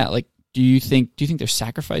then like, do you think there's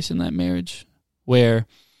sacrifice in that marriage where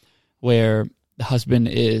the husband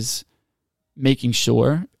is making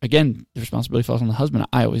sure, again, the responsibility falls on the husband.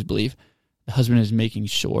 I always believe the husband is making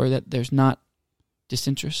sure that there's not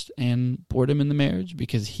disinterest and boredom in the marriage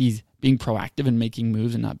because he's being proactive and making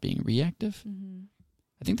moves and not being reactive. Mm-hmm.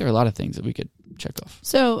 I think there are a lot of things that we could check off.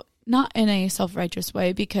 So not in a self-righteous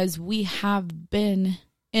way, because we have been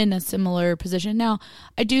in a similar position. Now,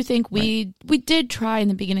 I do think we did try in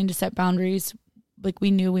the beginning to set boundaries. Like,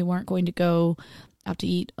 we knew we weren't going to go out to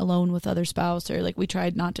eat alone with other spouse, or like we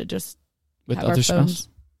tried not to just with have other our spouse?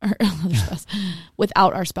 Or other spouse,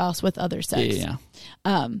 without our spouse, with other sex. Yeah.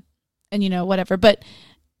 And whatever. But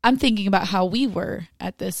I'm thinking about how we were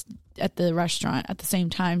at the restaurant at the same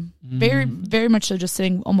time. Mm-hmm. Very, very much so, just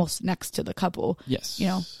sitting almost next to the couple. Yes.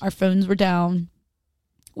 Our phones were down.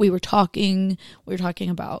 We were talking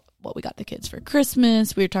about what we got the kids for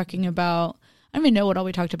Christmas. We were talking about, I don't even know what all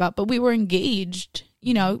we talked about, but we were engaged.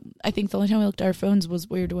 I think the only time we looked at our phones was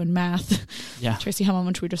we were doing math. Yeah. Trying to see how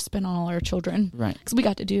much we just spent on all our children. Right. Because we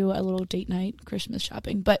got to do a little date night Christmas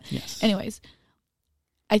shopping. But yes. Anyways,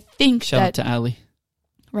 I think Shout out to Allie.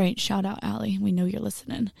 Right. Shout out, Allie. We know you're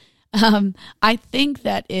listening. I think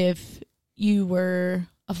that if you were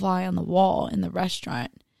a fly on the wall in the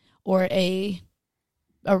restaurant, or a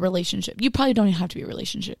relationship, you probably don't even have to be a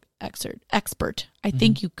relationship expert. I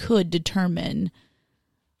think you could determine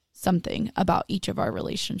something about each of our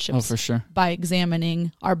relationships. Oh, for sure. By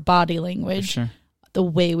examining our body language, for sure. The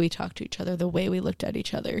way we talk to each other, the way we looked at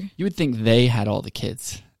each other. You would think they had all the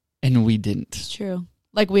kids, and we didn't. It's true.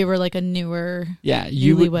 Like, we were like a newer,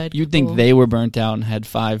 you'd think they were burnt out and had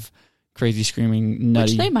 5 crazy, screaming,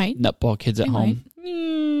 nutty, nutball kids at home.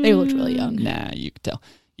 They looked really young. Nah, you could tell.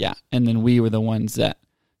 Yeah, and then we were the ones that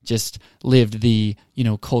just lived the,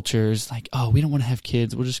 cultures like, oh, we don't want to have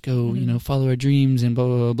kids. We'll just go, follow our dreams and blah,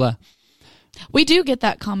 blah, blah, blah. We do get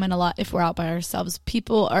that comment a lot if we're out by ourselves.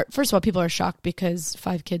 First of all, people are shocked because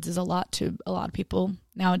 5 kids is a lot to a lot of people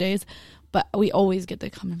nowadays. But we always get the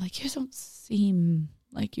comment like, you don't seem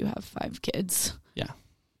like you have 5 kids. Yeah.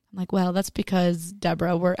 I'm like, well, that's because,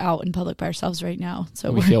 Deborah, we're out in public by ourselves right now.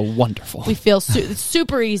 So we feel wonderful. We feel it's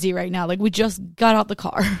super easy right now. Like, we just got out the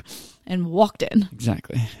car and walked in.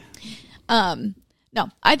 Exactly. No,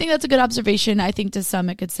 I think that's a good observation. I think to some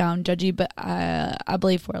it could sound judgy, but I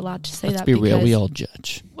believe we're allowed to say that. Let's be real. We all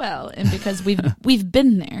judge. Well, and because we've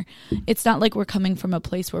been there. It's not like we're coming from a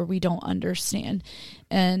place where we don't understand.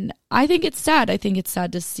 And I think it's sad. I think it's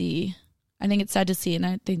sad to see. And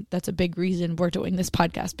I think that's a big reason we're doing this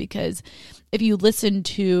podcast, because if you listen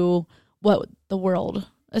to what the world,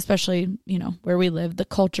 especially, where we live, the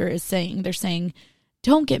culture is saying, they're saying,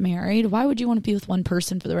 don't get married. Why would you want to be with one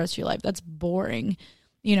person for the rest of your life? That's boring.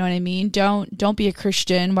 You know what I mean? Don't be a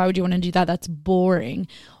Christian. Why would you want to do that? That's boring.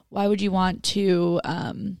 Why would you want to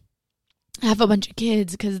have a bunch of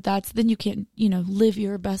kids? Because then you can't, live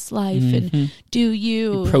your best life and do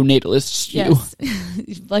you. Pronatalists, yes.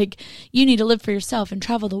 Like, you need to live for yourself and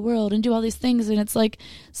travel the world and do all these things. And it's like,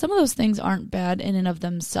 some of those things aren't bad in and of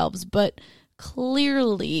themselves. But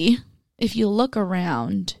clearly, if you look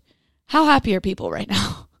around, how happy are people right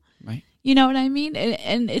now? Right. You know what I mean?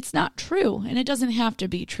 And it's not true. And it doesn't have to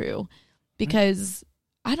be true, because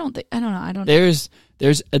I don't know. There's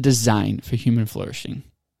a design for human flourishing.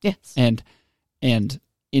 Yes. And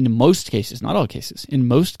in most cases, not all cases, in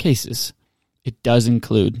most cases, it does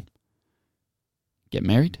include get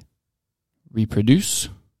married, reproduce,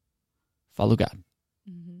 follow God.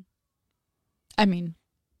 Mm-hmm. I mean,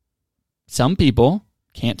 some people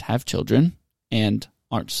can't have children and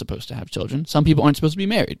aren't supposed to have children. Some people aren't supposed to be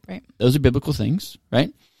married. Right. Those are biblical things,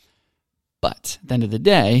 right? But at the end of the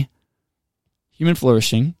day, human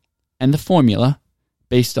flourishing and the formula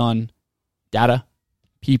based on data,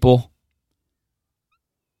 people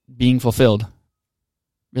being fulfilled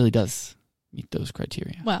really does meet those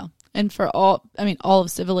criteria. Well, and for all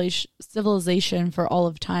of civilization for all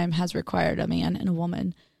of time has required a man and a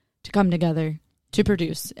woman to come together to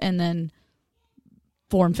produce and then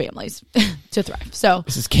form families to thrive. So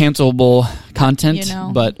this is cancelable content,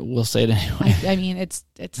 but we'll say it anyway. I mean, it's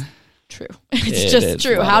true. It's just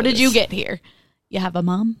true. How did you get here? You have a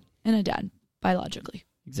mom and a dad biologically.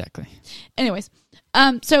 Exactly. Anyways,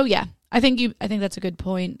 so yeah, I think that's a good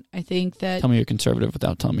point. I think that tell me you're conservative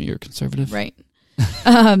without telling me you're conservative. Right.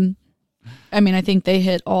 I think they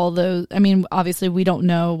hit all those. Obviously we don't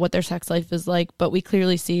know what their sex life is like, but we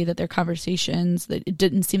clearly see that their conversations, that it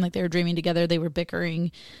didn't seem like they were dreaming together. They were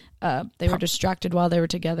bickering. They were distracted while they were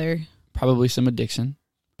together. Probably some addiction.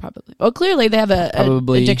 Probably. Well, clearly they have a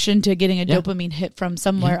addiction to getting a Yeah. dopamine hit from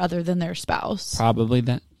somewhere other than their spouse.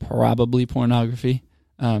 Probably pornography.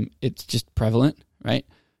 It's just prevalent, right?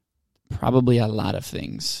 Probably a lot of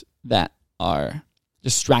things that are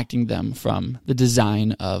distracting them from the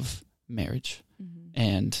design of marriage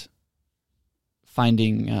and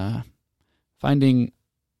finding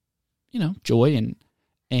joy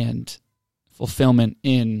and fulfillment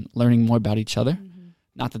in learning more about each other.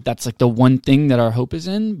 Not that that's like the one thing that our hope is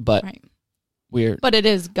in, but Right. but it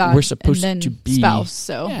is God. We're supposed and then to be spouse.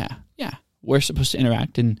 So yeah. We're supposed to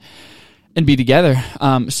interact and be together.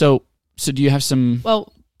 So do you have some?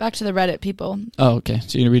 well, back to the Reddit people. Oh, okay.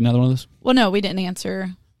 So you're gonna read another one of those? Well, no, we didn't answer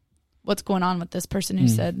what's going on with this person who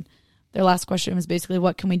said their last question was basically,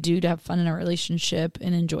 what can we do to have fun in our relationship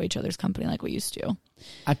and enjoy each other's company like we used to?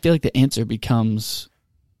 I feel like the answer becomes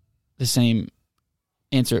the same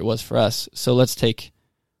answer it was for us. So let's take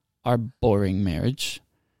our boring marriage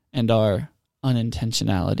and our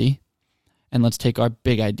unintentionality, and let's take our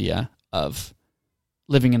big idea of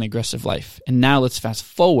living an aggressive life. And now let's fast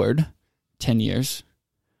forward 10 years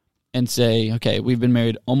and say, okay, we've been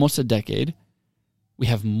married almost a decade. We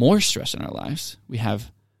have more stress in our lives. We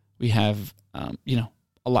have a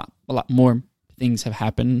lot more things have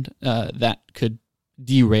happened that could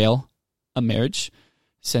derail a marriage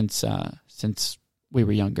since we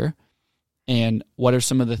were younger. And what are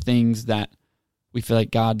some of the things that we feel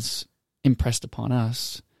like God's impressed upon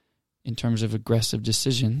us in terms of aggressive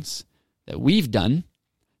decisions that we've done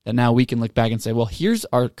that now we can look back and say, well, here's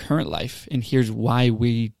our current life and here's why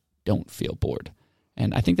we don't feel bored.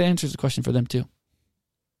 And I think that answers the question for them too.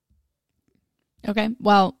 Okay.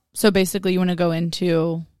 Well, so basically you want to go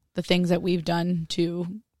into the things that we've done to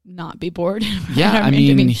not be bored. Yeah. I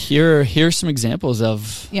mean, here's some examples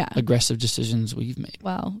of aggressive decisions we've made.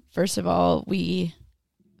 Well, first of all,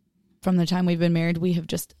 from the time we've been married, we have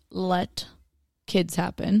just let kids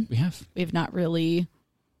happen. We've not really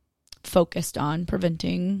focused on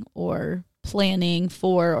preventing or planning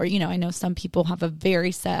for, or, I know some people have a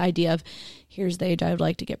very set idea of here's the age I would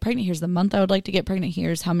like to get pregnant. Here's the month I would like to get pregnant.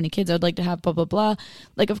 Here's how many kids I would like to have, blah, blah, blah.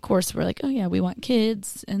 Like, of course, we're like, oh yeah, we want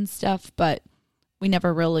kids and stuff, but we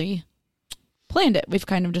never really planned it. We've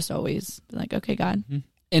kind of just always been like, okay, God. Mm-hmm.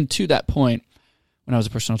 And to that point, when I was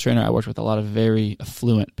a personal trainer, I worked with a lot of very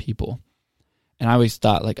affluent people. And I always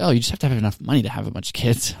thought like, oh, you just have to have enough money to have a bunch of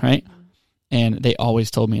kids, right? Mm-hmm. And they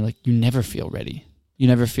always told me like, you never feel ready. You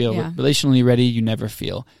never feel relationally ready. You never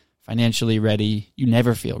feel financially ready. You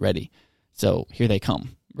never feel ready. So here they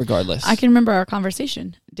come, regardless. I can remember our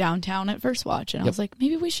conversation downtown at First Watch. And I was like,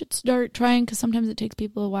 maybe we should start trying, because sometimes it takes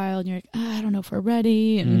people a while. And you're like, I don't know if we're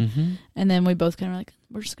ready. And then we both kind of like,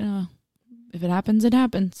 we're just going to, if it happens, it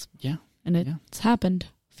happens. Yeah. And it's happened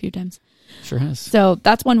a few times. Sure has. So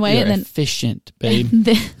that's one way. You're and then efficient, babe.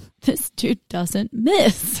 This dude doesn't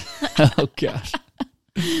miss. Oh, gosh.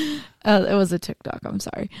 It was a TikTok. I'm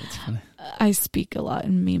sorry. That's funny. I speak a lot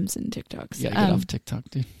in memes and TikToks. You gotta get off TikTok,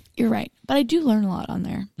 dude. You're right. But I do learn a lot on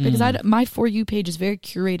there because my For You page is very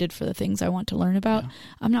curated for the things I want to learn about. Yeah.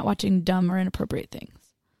 I'm not watching dumb or inappropriate things.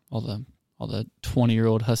 All the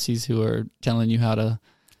 20-year-old hussies who are telling you how to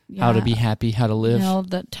be happy, how to live.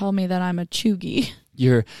 That tell me that I'm a chuggy.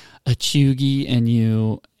 You're a chuggy and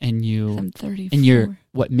I'm 34. And you're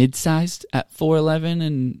mid-sized at 4'11",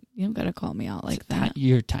 and you don't gotta call me out like that.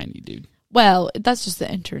 You're tiny, dude. Well, that's just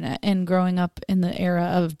the internet, and growing up in the era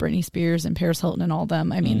of Britney Spears and Paris Hilton and all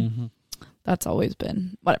them. I mean, that's always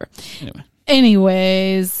been whatever.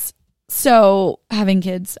 Anyways, so having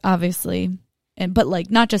kids, obviously, but like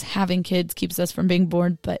not just having kids keeps us from being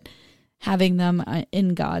bored, but having them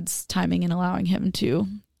in God's timing and allowing Him to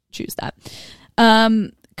choose that.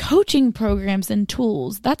 Coaching programs and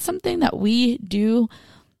tools. That's something that we do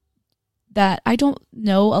that I don't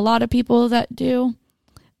know a lot of people that do,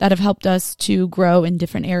 that have helped us to grow in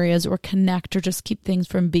different areas or connect or just keep things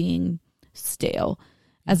from being stale.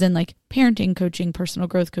 As in like parenting coaching, personal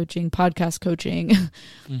growth coaching, podcast coaching.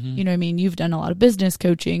 You know what I mean? You've done a lot of business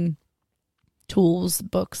coaching, tools,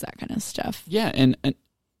 books, that kind of stuff. Yeah, and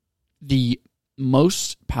the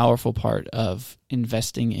most powerful part of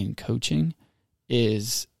investing in coaching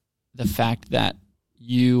is the fact that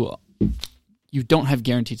you don't have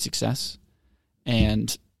guaranteed success,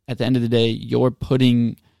 and at the end of the day, you're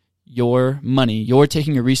putting your money, you're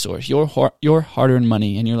taking a resource, your hard-earned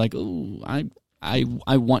money, and you're like, ooh, I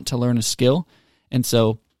want to learn a skill, and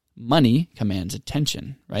so money commands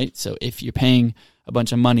attention, right? So if you're paying a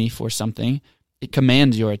bunch of money for something, it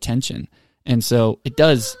commands your attention, and so it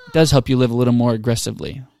does help you live a little more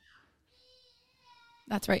aggressively.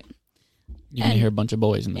 That's right. You can hear a bunch of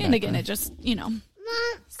boys in the background. And again, it just, Mom,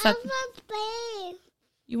 I'm a babe.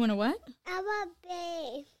 You want to what? I want to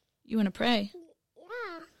pray. You want to pray?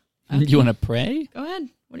 Yeah. You want to pray? Go ahead.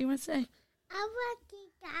 What do you want to say? I want to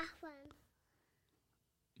get that one.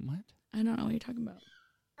 What? I don't know what you're talking about.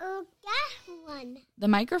 Oh, that one. The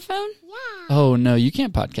microphone? Yeah. Oh, no, you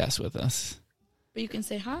can't podcast with us. But you can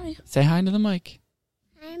say hi. Say hi to the mic.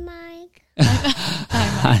 Hi, Mike.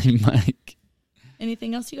 Hi, Mike.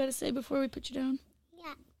 Anything else you got to say before we put you down?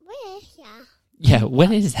 Yeah. Where is ya? Yeah,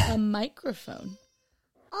 what is that? A microphone.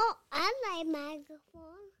 Oh, I like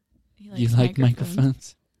microphone. He You likes like microphones.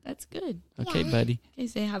 microphones? That's good. Okay, Yeah. buddy. Okay,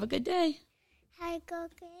 say have a good day. Hi,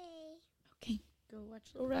 okay. Okay, go watch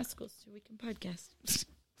Little Rascals so we can podcast.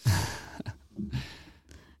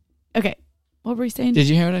 Okay, what were we saying? Did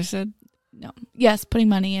you hear what I said? No. Yes, putting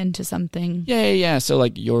money into something. Yeah. So,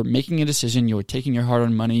 like, you're making a decision, you're taking your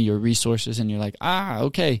hard-earned money, your resources, and you're like,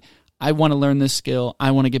 okay, I want to learn this skill,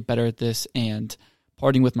 I want to get better at this, and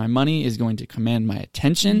parting with my money is going to command my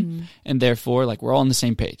attention, and therefore, like, we're all on the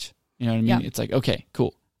same page. You know what I mean? Yeah. It's like, okay,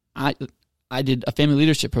 cool. I did a family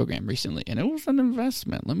leadership program recently, and it was an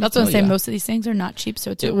investment. Let me That's what tell I'm saying. ya. Most of these things are not cheap, so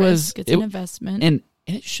it's a It was- risk. It's it- an investment. And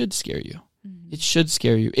it should scare you. It should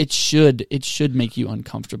scare you. It should make you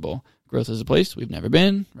uncomfortable. Growth is a place we've never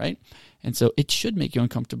been, right? And so it should make you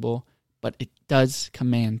uncomfortable, but it does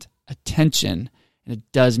command attention, and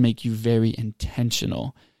it does make you very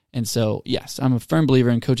intentional. And so, yes, I'm a firm believer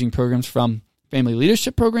in coaching programs, from family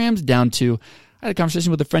leadership programs down to, I had a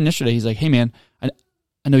conversation with a friend yesterday. He's like, hey, man, I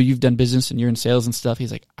know you've done business and you're in sales and stuff.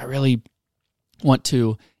 He's like, I really want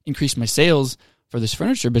to increase my sales for this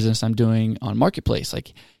furniture business I'm doing on Marketplace.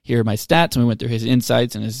 Like, here are my stats. And we went through his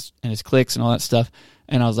insights and his clicks and all that stuff.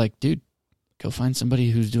 And I was like, dude, go find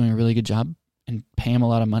somebody who's doing a really good job and pay him a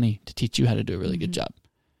lot of money to teach you how to do a really good job.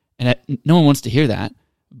 And no one wants to hear that,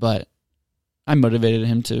 but I motivated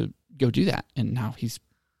him to go do that. And now he's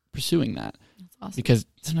pursuing that. That's awesome. Because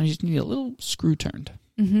sometimes you just need a little screw turned.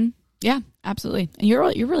 Mm-hmm. Yeah, absolutely. And you're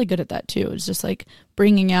really good at that too. It's just like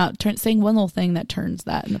bringing out, saying one little thing that turns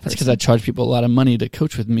that in the That's person. because I charged people a lot of money to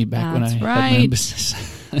coach with me back when I That's had my own right.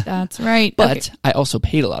 business. That's right. But Okay. I also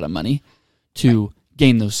paid a lot of money to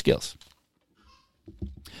gain those skills.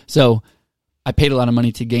 So I paid a lot of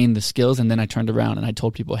money to gain the skills, and then I turned around and I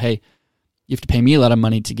told people, hey, you have to pay me a lot of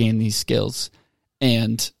money to gain these skills.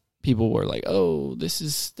 And people were like, oh, this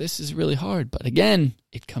is really hard. But again,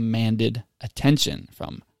 it commanded attention,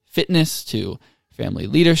 from fitness to family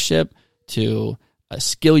leadership to a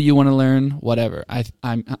skill you want to learn, whatever.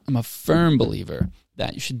 I'm a firm believer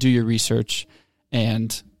that you should do your research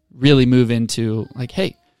and really move into, like,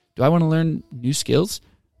 hey, do I want to learn new skills?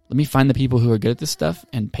 Let me find the people who are good at this stuff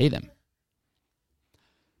and pay them.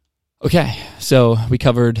 Okay, so we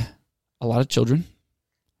covered a lot of children.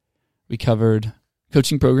 We covered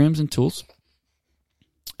coaching programs and tools.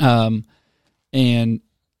 And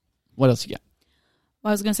what else you got? Well,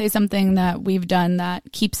 I was going to say something that we've done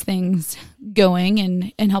that keeps things going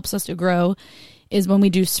and helps us to grow is when we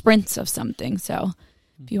do sprints of something. So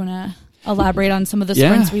if you want to elaborate on some of the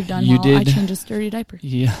sprints we've done while I change a sturdy diaper.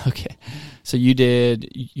 Yeah, okay. So you did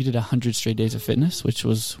 100 straight days of fitness, which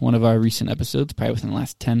was one of our recent episodes, probably within the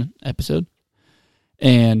last 10 episodes.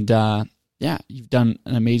 And you've done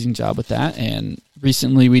an amazing job with that. And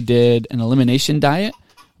recently we did an elimination diet,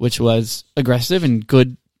 which was aggressive and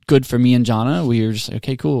good for me and Jonna. We were just like,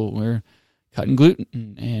 okay, cool. We're cutting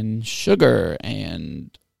gluten and sugar,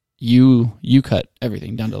 and you cut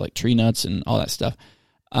everything down to like tree nuts and all that stuff.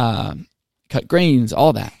 Cut grains,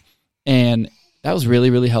 all that. And that was really,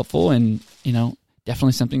 really helpful, and,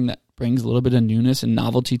 definitely something that brings a little bit of newness and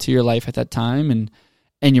novelty to your life at that time,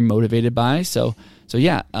 and you're motivated by. So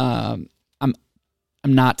yeah, I'm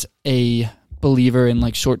not a believer in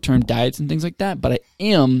like short-term diets and things like that, but I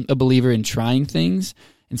am a believer in trying things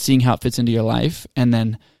and seeing how it fits into your life, and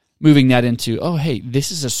then moving that into, oh, hey,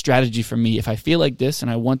 this is a strategy for me. If I feel like this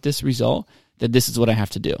and I want this result, then this is what I have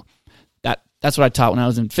to do. That's what I taught when I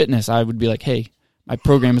was in fitness. I would be like, hey, my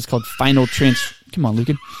program is called Come on,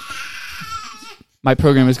 Lucan. My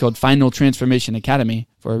program is called Final Transformation Academy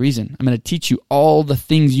for a reason. I'm going to teach you all the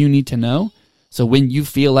things you need to know. So when you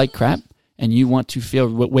feel like crap and you want to feel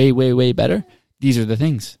way, way, way better, these are the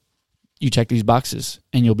things. You check these boxes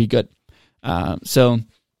and you'll be good. So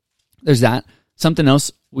there's that. Something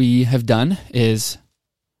else we have done is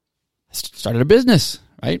started a business,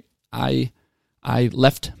 right? I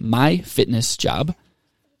left my fitness job.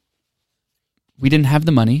 We didn't have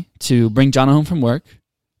the money to bring Jonna home from work,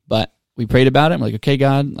 but we prayed about it. I'm like, okay,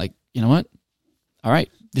 God, like, you know what? All right,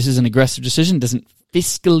 this is an aggressive decision. Doesn't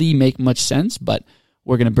fiscally make much sense, but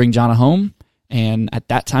we're going to bring Jonna home. And at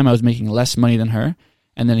that time, I was making less money than her.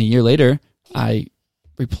 And then a year later, I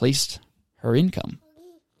replaced her income.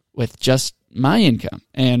 with just my income,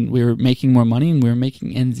 and we were making more money and we were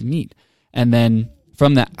making ends meet. And then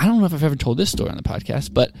from that, I don't know if I've ever told this story on the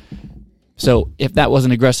podcast, but so if that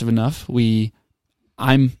wasn't aggressive enough,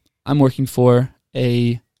 I'm working for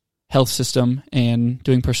a health system and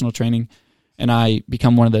doing personal training, and I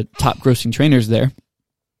become one of the top grossing trainers there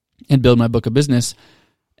and build my book of business.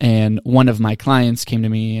 And one of my clients came to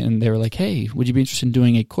me and they were like, hey, would you be interested in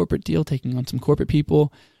doing a corporate deal, taking on some corporate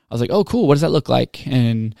people? I was like, oh, cool. What does that look like?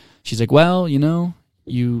 And she's like, well,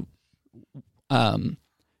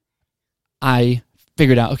 I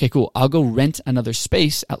figured out, okay, cool. I'll go rent another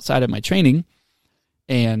space outside of my training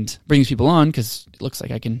and bring these people on because it looks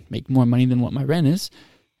like I can make more money than what my rent is.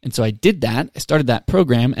 And so I did that. I started that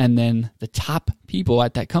program, and then the top people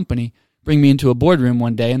at that company bring me into a boardroom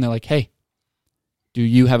one day, and they're like, hey, do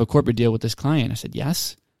you have a corporate deal with this client? I said,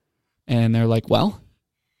 yes. And they're like, well,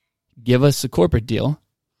 give us a corporate deal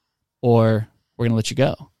or we're going to let you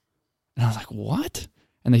go. And I was like, what?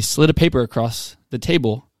 And they slid a paper across the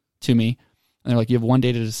table to me, and they're like, you have one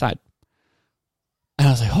day to decide. And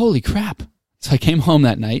I was like, holy crap. So I came home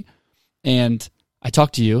that night, and I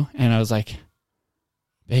talked to you, and I was like,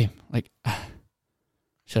 babe, like,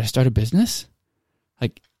 should I start a business?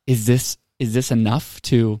 Like, is this enough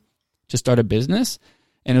to start a business?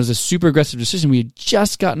 And it was a super aggressive decision. We had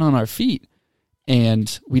just gotten on our feet,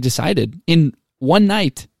 and we decided in one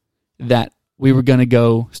night that we were going to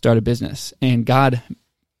go start a business. And God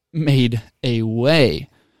made a way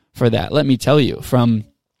for that. Let me tell you, from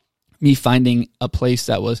me finding a place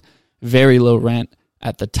that was very low rent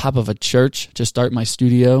at the top of a church to start my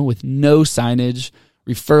studio with no signage,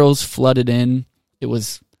 referrals flooded in. It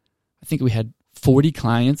was, I think we had 40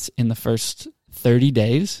 clients in the first 30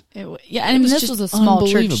 days. This was a small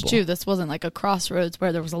church too. This wasn't like a Crossroads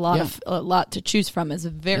where there was a lot to choose from. It's a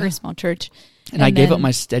very small church. And I gave up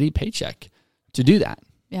my steady paycheck to do that.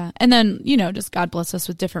 Yeah. And then, just God bless us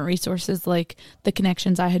with different resources, like the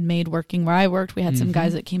connections I had made working where I worked. We had some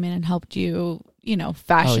guys that came in and helped you,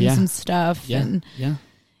 fashion some stuff. Yeah. And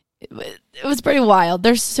it was pretty wild.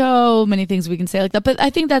 There's so many things we can say like that. But I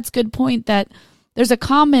think that's a good point that there's a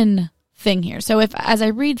common thing here. So as I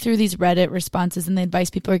read through these Reddit responses and the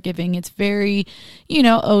advice people are giving, it's very,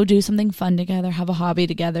 do something fun together, have a hobby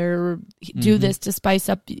together, do this to spice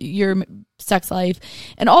up your sex life.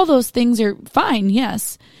 And all those things are fine,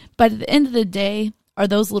 yes. But at the end of the day, are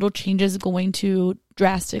those little changes going to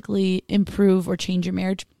drastically improve or change your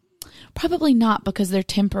marriage? Probably not, because they're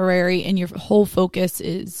temporary and your whole focus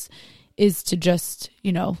is to just,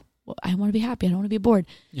 I want to be happy. I don't want to be bored.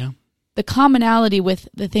 Yeah. The commonality with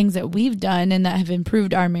the things that we've done and that have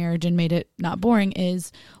improved our marriage and made it not boring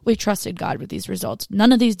is we trusted God with these results.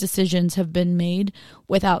 None of these decisions have been made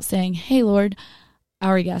without saying, hey, Lord,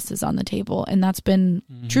 our yes is on the table. And that's been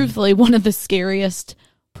truthfully one of the scariest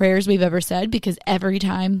prayers we've ever said, because every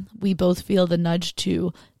time we both feel the nudge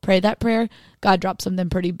to pray that prayer, God drops something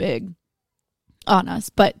pretty big on us.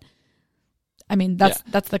 But I mean, that's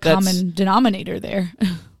the common denominator there.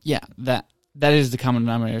 Yeah, that is the common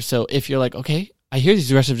denominator. So if you're like, okay, I hear these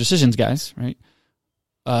aggressive decisions, guys, right?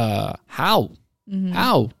 How?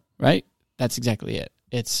 How? Right? That's exactly it.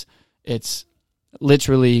 It's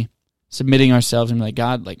literally submitting ourselves and be like,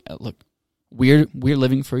 God, like, look, we're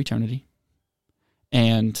living for eternity,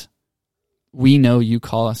 and we know you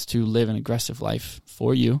call us to live an aggressive life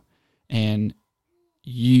for you, and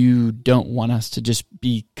you don't want us to just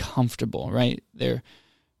be comfortable, right?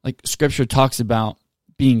 Like Scripture talks about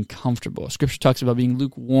being comfortable. Scripture talks about being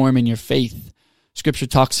lukewarm in your faith. Scripture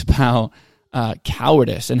talks about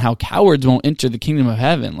cowardice and how cowards won't enter the kingdom of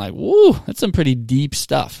heaven. Like, woo, that's some pretty deep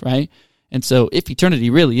stuff, right? And so if eternity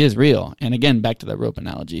really is real, and again, back to that rope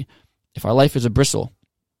analogy, if our life is a bristle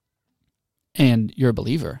and you're a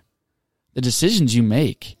believer, the decisions you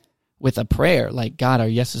make with a prayer, like, God, our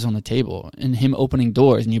yes is on the table, and Him opening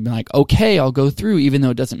doors, and you've been like, okay, I'll go through even though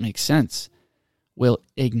it doesn't make sense, will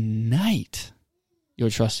ignite your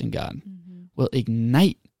trust in God, will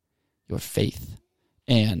ignite your faith,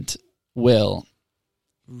 and will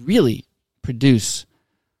really produce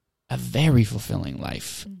a very fulfilling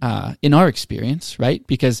life in our experience, right?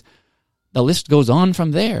 Because the list goes on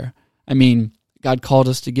from there. I mean, God called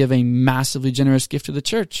us to give a massively generous gift to the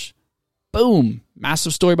church. Boom,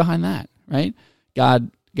 massive story behind that, right?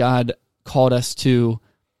 God called us to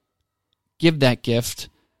give that gift,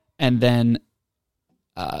 and then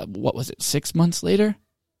 6 months later,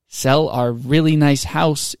 sell our really nice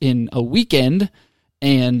house in a weekend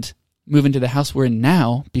and move into the house we're in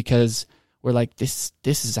now, because we're like, this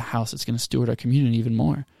is a house that's going to steward our community even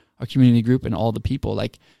more, our community group and all the people.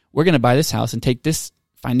 Like, we're going to buy this house and take this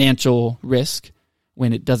financial risk.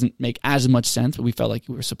 when it doesn't make as much sense, but we felt like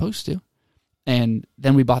we were supposed to. And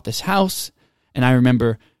then we bought this house, and I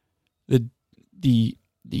remember the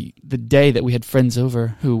day that we had friends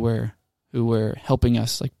over who were helping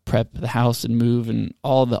us like prep the house and move, and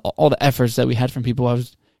all the efforts that we had from people. I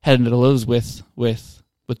was heading to Lowe's with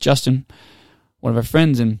Justin, one of our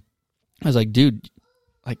friends, and I was like, dude,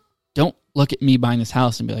 like, don't look at me buying this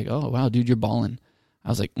house and be like, oh wow, dude, you're balling. I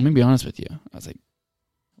was like, let me be honest with you. I was like,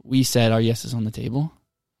 we said our yeses on the table,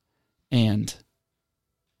 and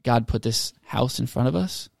God put this house in front of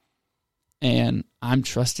us, and I'm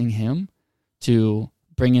trusting him to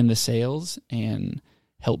bring in the sales and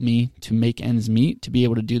help me to make ends meet to be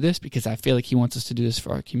able to do this, because I feel like he wants us to do this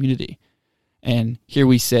for our community. And here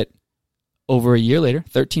we sit over a year later,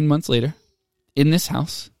 13 months later, in this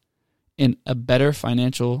house, in a better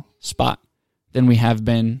financial spot than we have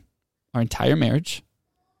been our entire marriage.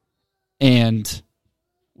 And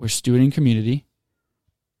we're stewarding community,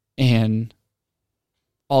 and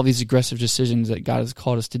all these aggressive decisions that God has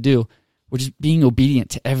called us to do, we're just being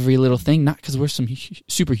obedient to every little thing, not because we're some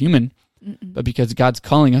superhuman, but because God's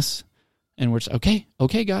calling us, and we're just, okay,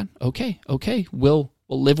 God, okay. We'll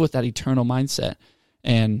live with that eternal mindset,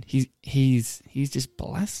 and he's just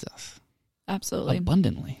blessed us. Absolutely.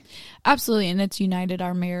 Abundantly. Absolutely, and it's united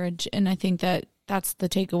our marriage, and I think that's the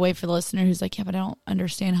takeaway for the listener who's like, yeah, but I don't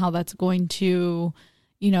understand how that's going to,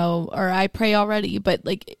 or I pray already, but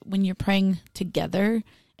like when you're praying together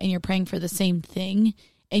and you're praying for the same thing,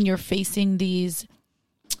 and you're facing these,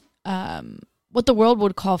 what the world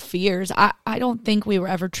would call fears. I don't think we were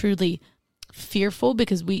ever truly fearful,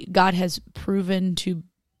 because God has proven to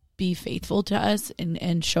be faithful to us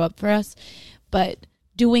and show up for us. But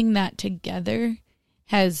doing that together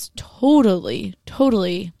has totally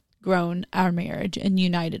grown our marriage and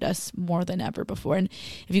united us more than ever before. And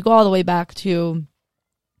if you go all the way back to,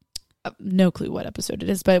 no clue what episode it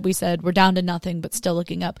is, but we said we're down to nothing but still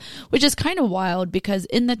looking up, which is kind of wild, because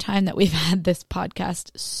in the time that we've had this podcast,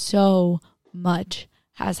 so much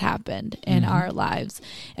has happened in our lives.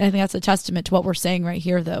 And I think that's a testament to what we're saying right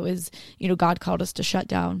here, though, is, God called us to shut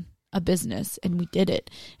down a business, and we did it.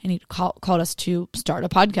 And he called us to start a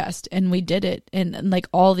podcast, and we did it. And like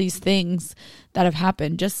all these things that have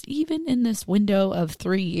happened just even in this window of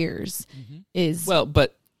 3 years is... Well,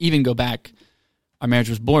 but even go back, our marriage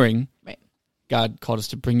was boring. Right. God called us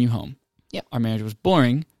to bring you home. Yep. Our marriage was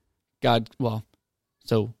boring.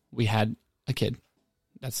 So we had a kid.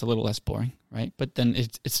 That's a little less boring, right? But then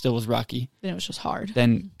it still was rocky. Then it was just hard.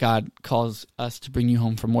 Then God calls us to bring you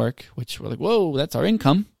home from work, which we're like, whoa, that's our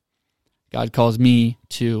income. God calls me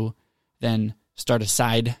to then start a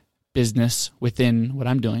side business within what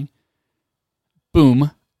I'm doing.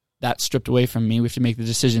 Boom, that's stripped away from me. We have to make the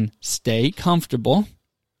decision, stay comfortable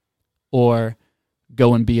or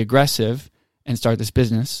go and be aggressive and start this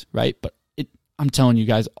business, right? But I'm telling you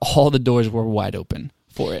guys, all the doors were wide open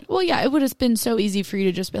for it. Well, yeah, it would have been so easy for you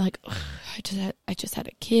to just be like, I just had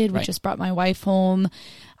a kid. We just brought my wife home.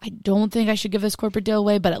 I don't think I should give this corporate deal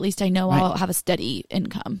away, but at least I know I'll have a steady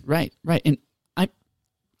income. Right. And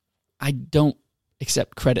I don't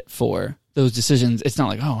accept credit for those decisions. It's not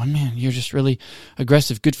like, oh man, you're just really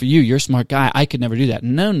aggressive. Good for you. You're a smart guy. I could never do that.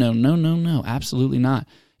 No. Absolutely not.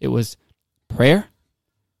 It was prayer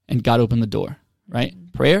and God opened the door, right?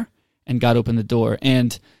 Prayer and God opened the door.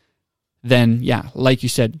 And then, like you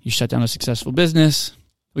said, you shut down a successful business.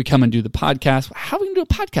 We come and do the podcast. How are we going to do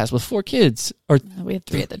a podcast with 4 kids? Or we had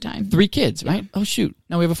 3 at the time. 3 kids, right? Oh, shoot.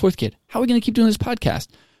 Now we have a 4th kid. How are we going to keep doing this podcast?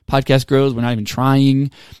 Podcast grows. We're not even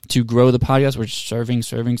trying to grow the podcast. We're just serving,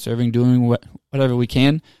 doing whatever we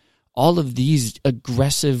can. All of these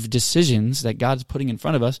aggressive decisions that God's putting in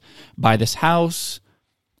front of us. Buy this house.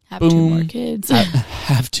 Have boom, 2 more kids.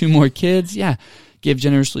 Have 2 more kids. Yeah. Give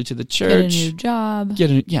generously to the church. Get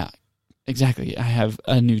a new job. Exactly. I have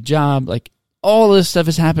a new job. Like, all this stuff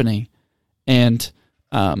is happening. And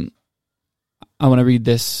I want to read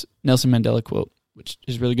this Nelson Mandela quote, which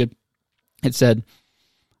is really good. It said,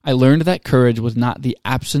 I learned that courage was not the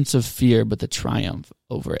absence of fear, but the triumph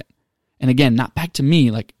over it. And again, not back to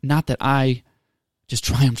me, like, not that I just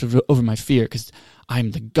triumphed over my fear because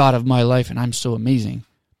I'm the God of my life and I'm so amazing.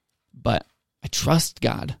 But I trust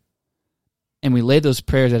God. And we laid those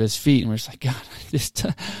prayers at his feet, and we're just like,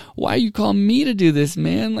 God, why are you calling me to do this,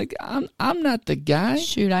 man? Like, I'm not the guy.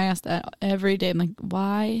 Shoot, I ask that every day. I'm like,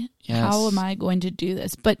 why? Yes. How am I going to do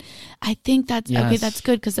this? But I think that's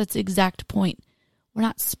good, because that's the exact point. We're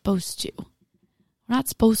not supposed to. We're not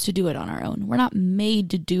supposed to do it on our own. We're not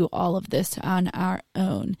made to do all of this on our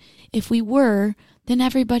own. If we were, then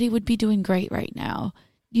everybody would be doing great right now.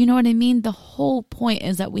 You know what I mean? The whole point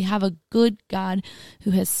is that we have a good God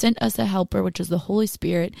who has sent us a helper, which is the Holy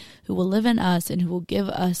Spirit, who will live in us and who will give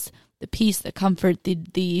us the peace, the comfort,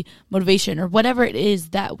 the motivation, or whatever it is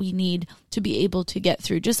that we need to be able to get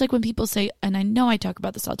through. Just like when people say, and I know I talk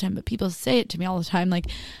about this all the time, but people say it to me all the time, like,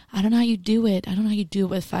 I don't know how you do it. I don't know how you do it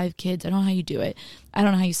with 5 kids. I don't know how you do it. I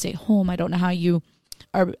don't know how you stay home. I don't know how you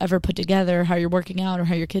are ever put together, how you're working out, or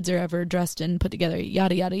how your kids are ever dressed and put together,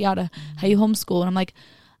 yada, yada, yada, how you homeschool. And I'm like,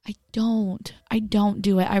 I don't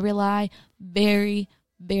do it. I rely very,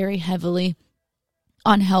 very heavily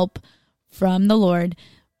on help from the Lord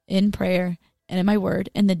in prayer and in my word.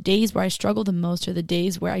 And the days where I struggle the most are the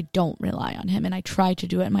days where I don't rely on him and I try to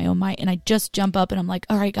do it in my own might. And I just jump up and I'm like,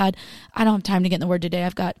 all right, God, I don't have time to get in the word today.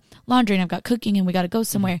 I've got laundry and I've got cooking and we got to go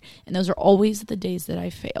somewhere. And those are always the days that I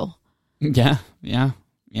fail.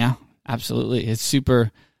 Yeah, absolutely. It's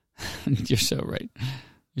super, you're so right.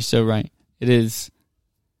 You're so right. It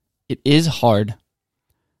is hard.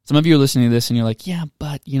 Some of you are listening to this and you're like, yeah,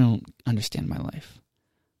 but you don't understand my life.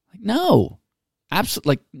 Like, no, absolutely.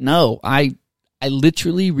 Like, no, I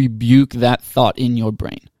literally rebuke that thought in your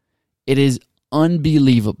brain. It is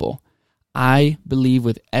unbelievable. I believe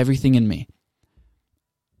with everything in me.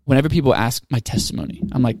 Whenever people ask my testimony,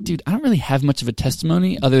 I'm like, dude, I don't really have much of a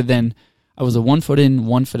testimony other than I was a 1 foot in,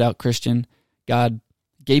 1 foot out Christian. God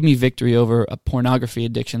gave me victory over a pornography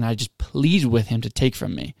addiction that I just pleaded with him to take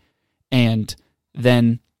from me. And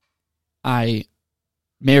then I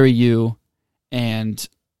marry you and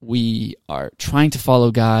we are trying to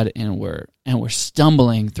follow God and we're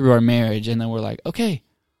stumbling through our marriage. And then we're like, okay,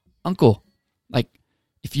 uncle, like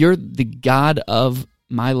if you're the God of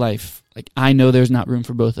my life, like I know there's not room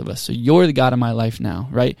for both of us. So you're the God of my life now,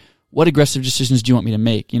 right? What aggressive decisions do you want me to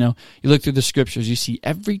make? You know, you look through the scriptures, you see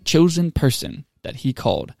every chosen person that he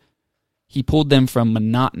called, he pulled them from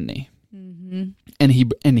monotony. Mm-hmm.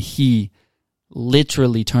 And he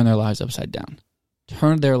literally turned their lives upside down.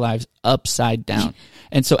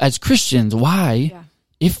 And so as Christians, why,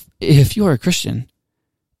 if you are a Christian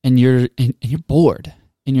and you're bored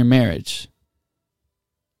in your marriage,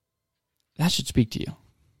 that should speak to you.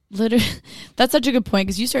 Literally, that's such a good point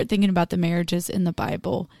because you start thinking about the marriages in the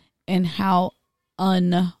Bible and how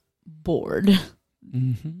unbored,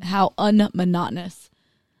 how unmonotonous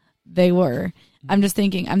they were. I'm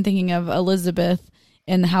thinking of Elizabeth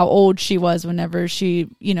and how old she was whenever she,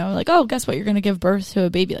 like, oh, guess what? You're going to give birth to a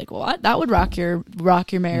baby. Like, what? That would rock your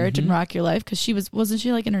marriage and rock your life because wasn't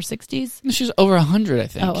she like in her 60s? She was over 100, I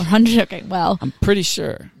think. Oh, 100. Okay, well. I'm pretty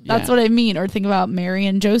sure. That's what I mean. Or think about Mary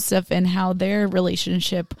and Joseph and how their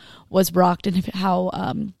relationship was rocked and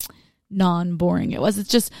how non-boring it was. It's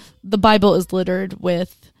just the Bible is littered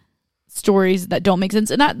with stories that don't make sense.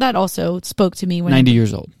 And that also spoke to me when 90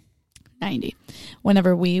 years old. 90.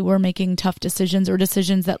 Whenever we were making tough decisions or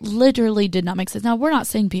decisions that literally did not make sense. Now, we're not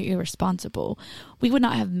saying be irresponsible. We would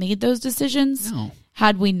not have made those decisions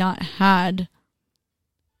had we not had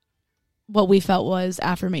what we felt was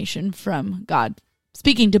affirmation from God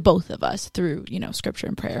speaking to both of us through, scripture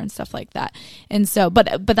and prayer and stuff like that. And so,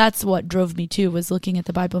 but that's what drove me too, was looking at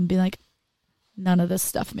the Bible and being like, none of this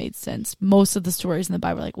stuff made sense. Most of the stories in the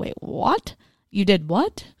Bible are like, wait, what? You did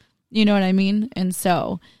what? You know what I mean? And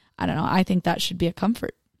so, I don't know. I think that should be a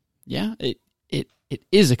comfort. Yeah, it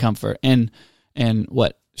is a comfort, and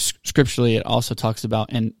what scripturally it also talks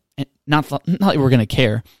about, and not that we're going to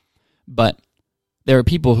care, but there are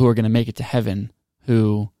people who are going to make it to heaven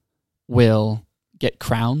who will get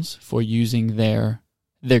crowns for using their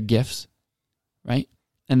gifts, right?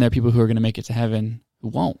 And there are people who are going to make it to heaven who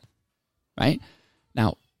won't, right?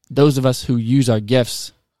 Now, those of us who use our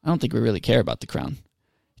gifts, I don't think we really care about the crown.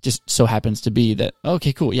 Just so happens to be that,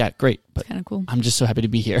 okay, cool, yeah, great. But kind of cool. I'm just so happy to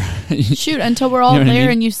be here. Shoot, until we're all there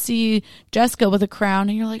and you see Jessica with a crown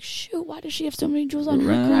and you're like, shoot, why does she have so many jewels on her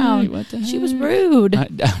crown? What the heck? She was rude.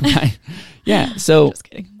 Yeah, so. Just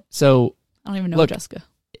kidding. So. I don't even know Jessica.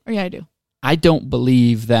 Or yeah, I do. I don't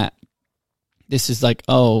believe that this is like,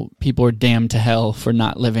 oh, people are damned to hell for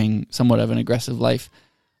not living somewhat of an aggressive life.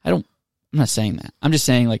 I'm not saying that. I'm just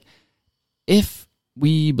saying, like, if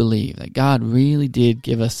we believe that God really did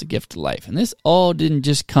give us the gift of life. And this all didn't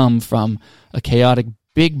just come from a chaotic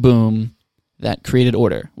big boom that created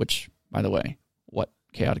order, which, by the way, what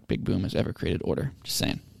chaotic big boom has ever created order? Just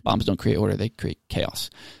saying. Bombs don't create order, they create chaos.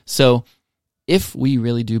 So if we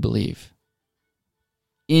really do believe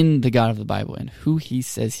in the God of the Bible and who he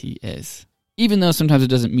says he is, even though sometimes it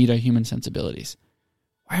doesn't meet our human sensibilities,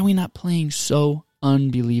 why are we not playing so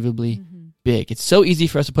unbelievably big? It's so easy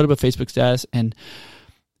for us to put up a Facebook status and,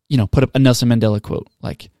 put up a Nelson Mandela quote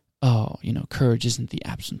like, oh, courage isn't the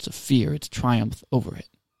absence of fear, it's triumph over it.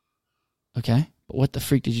 Okay? but what the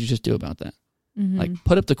freak did you just do about that? Mhm. Like,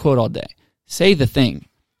 put up the quote all day. Say the thing.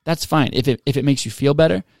 That's fine if it makes you feel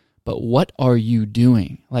better, but what are you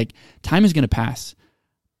doing? Like, time is going to pass.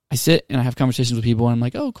 I sit and I have conversations with people and I'm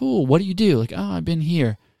like, oh, cool. What do you do? Like, oh, I've been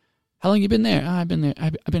here. How long you been there? Oh, I've been there.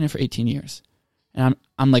 I've been here for 18 years. And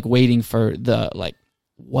I'm like waiting for the, like,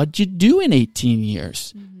 what'd you do in 18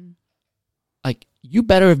 years? Mhm. Like, you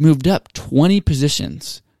better have moved up 20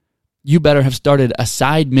 positions. You better have started a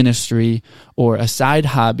side ministry or a side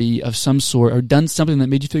hobby of some sort, or done something that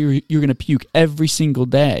made you feel you're going to puke every single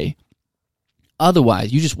day.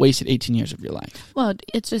 Otherwise, you just wasted 18 years of your life. Well,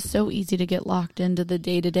 it's just so easy to get locked into the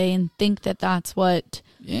day-to-day and think that that's what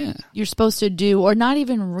Yeah. you're supposed to do, or not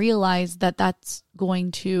even realize that that's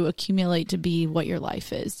going to accumulate to be what your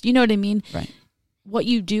life is. You know what I mean? Right. What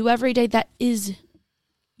you do every day, that is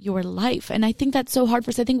your life. And I think that's so hard for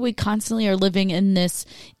us. I think we constantly are living in this,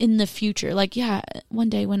 in the future. Like, yeah, one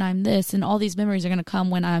day when I'm this, and all these memories are going to come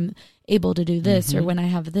when I'm able to do this, or when I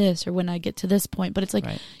have this, or when I get to this point. But it's like,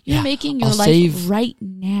 Right. you're Yeah, making your I'll life save- right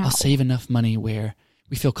now. I'll save enough money where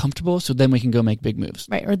we feel comfortable, so then we can go make big moves.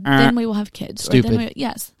 Right. Or then we will have kids. Or Stupid. then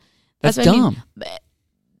yes. That's what I mean. dumb. But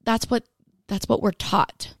that's what we're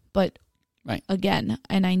taught. But Right. again,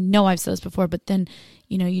 and I know I've said this before, but then,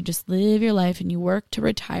 you just live your life and you work to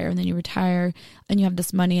retire, and then you retire and you have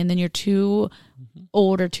this money, and then you're too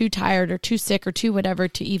old or too tired or too sick or too whatever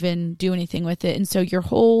to even do anything with it. And so your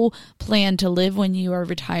whole plan to live when you are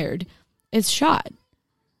retired is shot.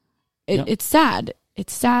 Yep. It's sad.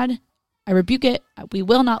 It's sad. I rebuke it. We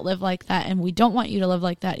will not live like that, and we don't want you to live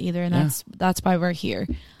like that either. And Yeah. that's why we're here.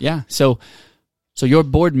 Yeah. So your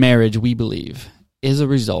bored marriage, we believe, is a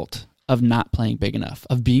result of not playing big enough,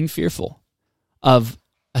 of being fearful, of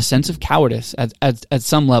a sense of cowardice at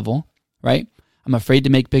some level, right? I'm afraid to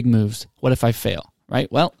make big moves. What if I fail, right?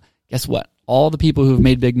 Well, guess what? All the people who've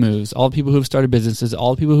made big moves, all the people who've started businesses,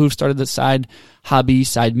 all the people who've started the side hobby,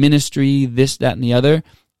 side ministry, this, that, and the other,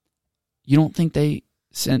 you don't think they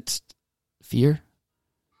sensed fear?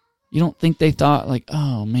 You don't think they thought, like,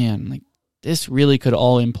 oh man, like, this really could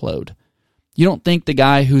all implode? You don't think the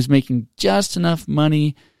guy who's making just enough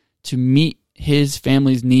money to meet his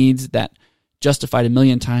family's needs, that justified a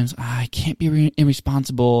million times, I can't be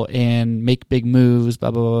irresponsible and make big moves,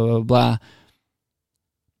 blah, blah, blah, blah, blah.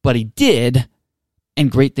 But he did,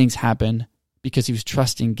 and great things happened because he was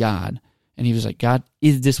trusting God. And he was like, God,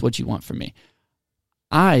 is this what you want from me?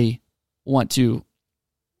 I want to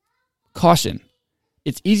caution.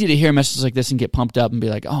 It's easy to hear a message like this and get pumped up and be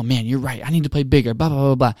like, oh man, you're right. I need to play bigger, blah, blah,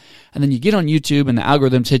 blah, blah. And then you get on YouTube and the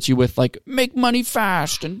algorithms hit you with like, make money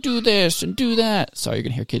fast and do this and do that. Sorry, you're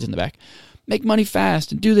going to hear kids in the back. Make money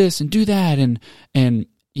fast and do this and do that and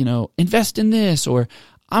invest in this, or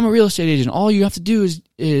I'm a real estate agent. All you have to do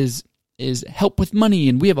is help with money,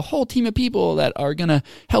 and we have a whole team of people that are going to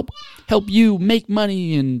help you make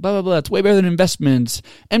money and blah, blah, blah. It's way better than investments.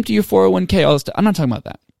 Empty your 401k, all this stuff. I'm not talking about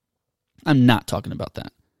that. I'm not talking about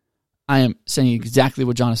that. I am saying exactly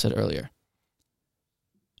what John said earlier.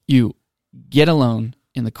 You get alone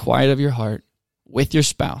in the quiet of your heart with your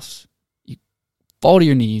spouse. You fall to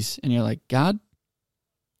your knees and you're like, God,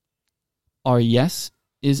 our yes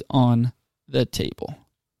is on the table.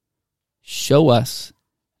 Show us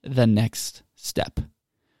the next step.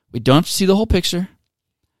 We don't have to see the whole picture,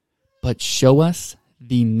 but show us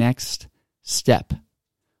the next step.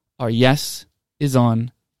 Our yes is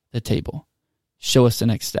on the table. Show us the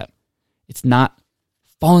next step. It's not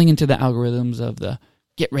falling into the algorithms of the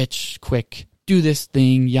get rich quick, do this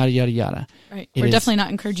thing, yada, yada, yada. Right. It We're is- definitely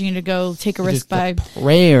not encouraging you to go take a It is risk by the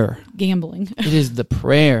prayer. gambling. It is the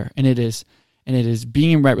prayer, and it is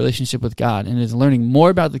being in right relationship with God, and it is learning more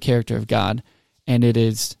about the character of God, and it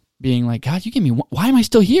is being like, God, you give me, why am I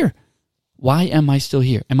still here? Why am I still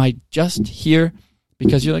here? Am I just here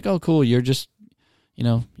because you're like, oh, cool, you're just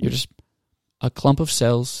a clump of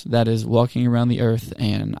cells that is walking around the earth,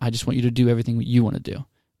 and I just want you to do everything you want to do?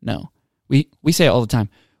 No. We say it all the time.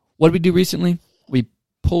 What did we do recently? We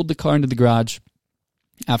pulled the car into the garage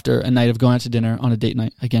after a night of going out to dinner on a date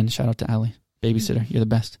night. Again, shout out to Allie, babysitter. You're the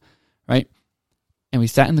best, right? And we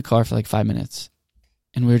sat in the car for like 5 minutes,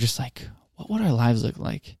 and we were just like, what would our lives look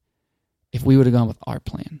like if we would have gone with our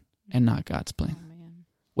plan and not God's plan? Oh, man.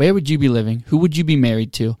 Where would you be living? Who would you be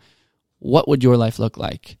married to? What would your life look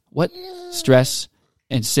like? What stress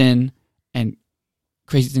and sin and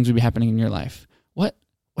crazy things would be happening in your life?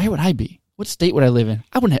 Where would I be? What state would I live in?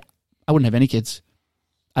 I wouldn't have any kids.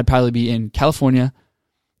 I'd probably be in California.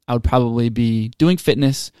 I would probably be doing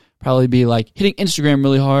fitness, probably be like hitting Instagram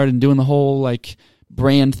really hard and doing the whole like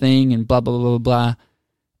brand thing and blah, blah, blah, blah, blah,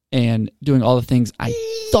 and doing all the things I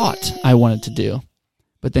thought I wanted to do.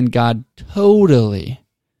 But then God totally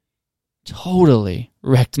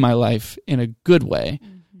wrecked my life in a good way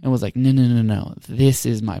and was like, no. This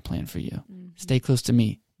is my plan for you. Stay close to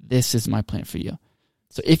me. This is my plan for you.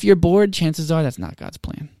 So if you're bored, chances are that's not God's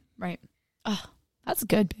plan. Right. Oh, that's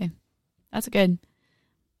good, babe. That's good.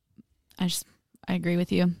 I agree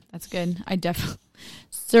with you. That's good. I definitely,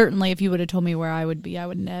 certainly if you would have told me where I would be, I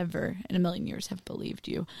would never in a million years have believed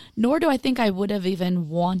you. Nor do I think I would have even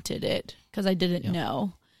wanted it because I didn't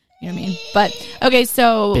know. You know what I mean? But, okay,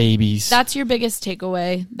 so babies. That's your biggest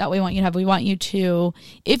takeaway that we want you to have. We want you to,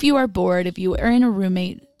 if you are bored, if you are in a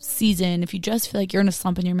roommate season, if you just feel like you're in a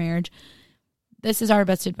slump in your marriage, this is our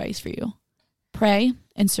best advice for you. Pray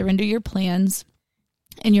and surrender your plans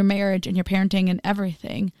and your marriage and your parenting and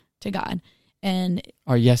everything to God. And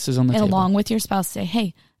our yes is on the table. And along with your spouse, say,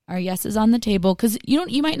 hey, our yes is on the table. Because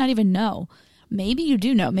you might not even know. Maybe you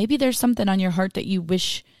do know. Maybe there's something on your heart that you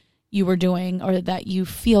wish you were doing or that you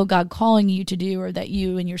feel God calling you to do or that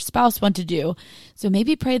you and your spouse want to do. So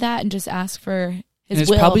maybe pray that and just ask for his and it's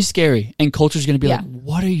will. Probably scary. And culture's going to be like,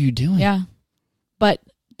 what are you doing? Yeah. But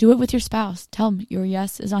do it with your spouse. Tell him your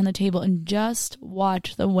yes is on the table and just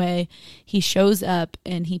watch the way he shows up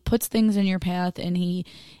and he puts things in your path and he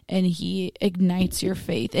ignites your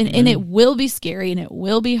faith. And it will be scary and it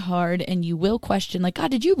will be hard and you will question like, God,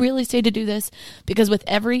 did you really say to do this? Because with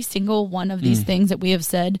every single one of these things that we have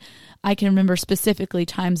said, I can remember specifically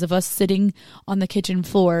times of us sitting on the kitchen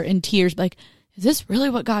floor in tears like, is this really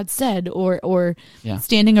what God said? Or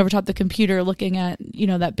standing over top the computer looking at,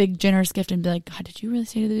 that big generous gift and be like, God, did you really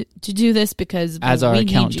say to do this? Because as our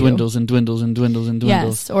account dwindles and dwindles and dwindles and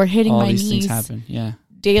dwindles. Yes, or hitting all my these knees things happen. Yeah.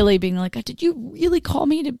 daily being like, did you really call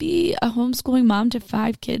me to be a homeschooling mom to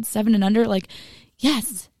 5 kids, 7 and under? Like,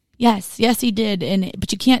 yes, he did.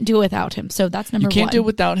 But you can't do it without him. So that's number one. You can't do it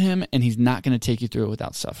without him, and he's not going to take you through it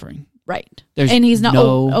without suffering. Right. And he's not.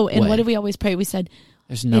 no and way. what did we always pray? We said,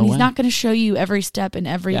 there's no and he's way. not going to show you every step and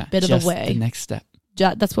every bit of the way. The next step.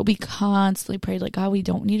 That's what we constantly prayed. Like, God, we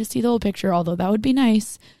don't need to see the whole picture, although that would be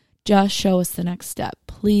nice. Just show us the next step.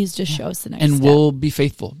 Please just show us the next step. And we'll be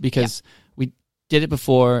faithful because we did it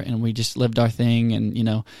before and we just lived our thing.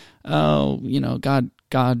 And,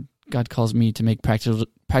 God calls me to make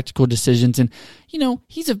practical decisions. And,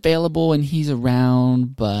 he's available and he's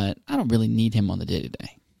around, but I don't really need him on the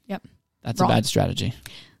day-to-day. Yep. That's a bad strategy.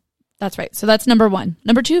 That's right. So that's number 1.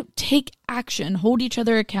 Number 2, take action. Hold each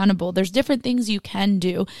other accountable. There's different things you can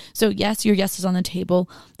do. So yes, your yes is on the table.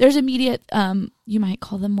 There's immediate, you might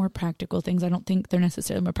call them more practical things. I don't think they're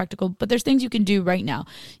necessarily more practical, but there's things you can do right now.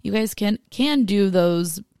 You guys can do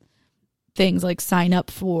those things like sign up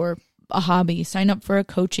for a hobby, sign up for a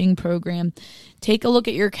coaching program, take a look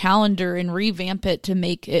at your calendar and revamp it to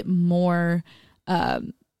make it more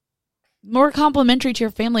complimentary to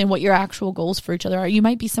your family and what your actual goals for each other are. You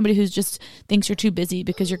might be somebody who's just thinks you're too busy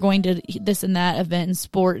because you're going to this and that event and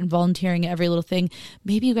sport and volunteering at every little thing.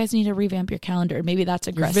 Maybe you guys need to revamp your calendar. Maybe that's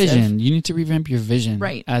aggressive. Your vision. You need to revamp your vision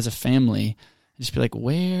right. as a family. Just be like,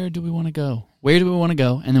 where do we want to go? Where do we want to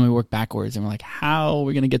go? And then we work backwards and we're like, how are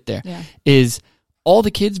we going to get there? Yeah. Is all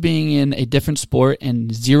the kids being in a different sport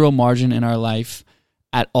and zero margin in our life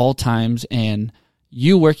at all times and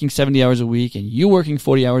you working 70 hours a week and you working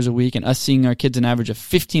 40 hours a week and us seeing our kids an average of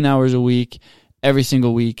 15 hours a week every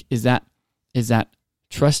single week, is that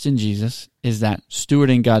trust in Jesus? Is that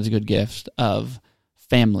stewarding God's good gifts of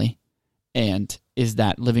family? And is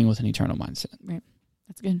that living with an eternal mindset? Right.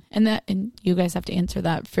 That's good. And you guys have to answer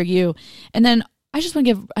that for you. And then I just want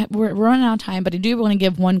to we're running out of time, but I do want to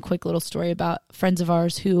give one quick little story about friends of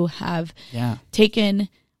ours who have taken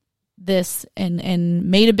this and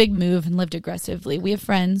made a big move and lived aggressively. We have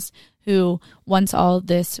friends who, once all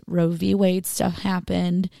this Roe v. Wade stuff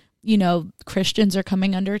happened, Christians are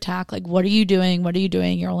coming under attack. Like, what are you doing? What are you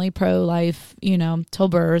doing? You're only pro-life, till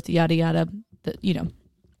birth, yada, yada,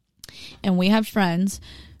 And we have friends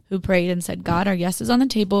who prayed and said, God, our yes is on the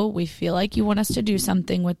table. We feel like you want us to do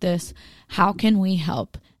something with this. How can we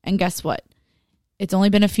help? And guess what? It's only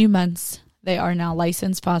been a few months. They are now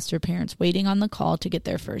licensed foster parents waiting on the call to get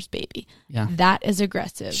their first baby. Yeah. That is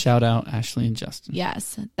aggressive. Shout out Ashley and Justin.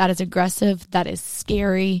 Yes. That is aggressive. That is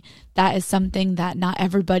scary. That is something that not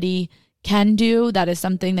everybody can do. That is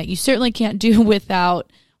something that you certainly can't do without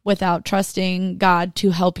trusting God to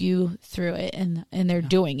help you through it. And they're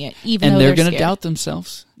doing it, even though they're going to scared. doubt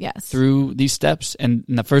themselves. Yes. Through these steps. And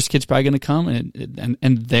the first kid's probably going to come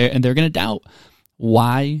and they're going to doubt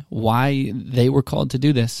why they were called to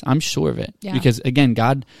do this. I'm sure of it. Yeah. Because again,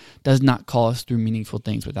 God does not call us through meaningful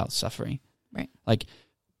things without suffering. Right. Like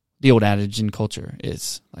the old adage in culture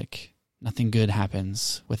is like nothing good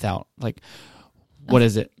happens without what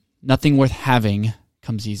is it? Nothing worth having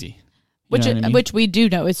comes easy. Which know what I mean? which we do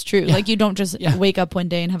know is true. Yeah. Like you don't just Yeah. wake up one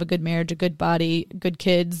day and have a good marriage, a good body, good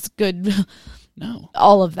kids, good No.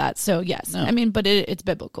 all of that. So yes, No. I mean, but it's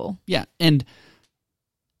biblical. Yeah. And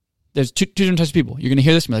there's two different types of people. You're going to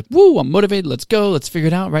hear this and be like, woo, I'm motivated. Let's go. Let's figure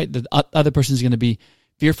it out, right? The other person's going to be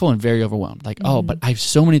fearful and very overwhelmed. Like, oh, but I have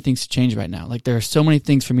so many things to change right now. Like there are so many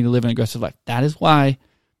things for me to live an aggressive life. That is why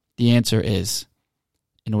the answer is,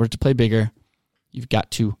 in order to play bigger, you've got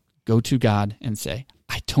to go to God and say,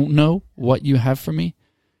 I don't know what you have for me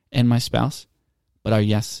and my spouse, but our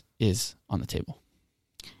yes is on the table.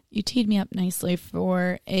 You teed me up nicely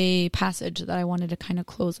for a passage that I wanted to kind of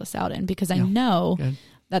close us out in, because I Yeah. know Good.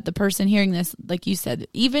 that the person hearing this, like you said,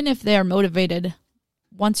 even if they are motivated,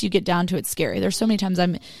 once you get down to it, it's scary. There's so many times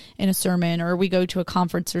I'm in a sermon or we go to a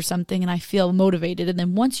conference or something and I feel motivated. And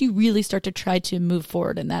then once you really start to try to move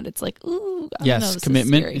forward in that, it's like, ooh, I don't know, Yes, this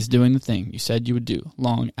commitment scary. is doing the thing you said you would do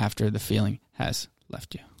long after the feeling has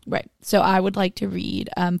left you. Right. So I would like to read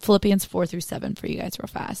Philippians 4-7 for you guys real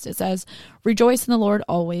fast. It says, rejoice in the Lord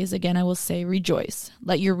always. Again, I will say rejoice.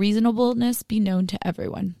 Let your reasonableness be known to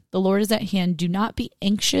everyone. The Lord is at hand. Do not be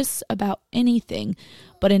anxious about anything,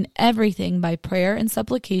 but in everything by prayer and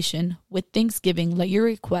supplication with thanksgiving, let your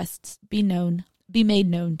requests be made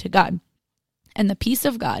known to God. And the peace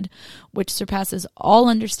of God, which surpasses all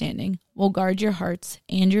understanding, will guard your hearts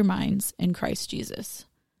and your minds in Christ Jesus.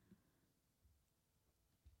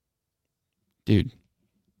 Dude,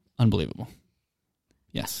 unbelievable.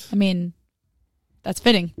 Yes, I mean, that's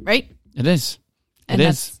fitting, right? it is. And It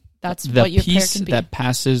that's is. that's The what your prayer peace can be. that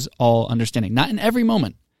passes all understanding. Not in every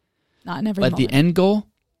moment, Not in every but moment. the end goal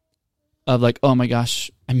of like, oh my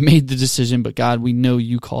gosh, I made the decision, but God, we know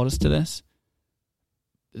you called us to this.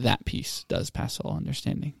 That peace does pass all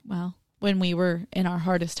understanding. Well, when we were in our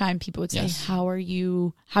hardest time, people would say, Yes. how do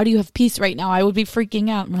you have peace right now? I would be freaking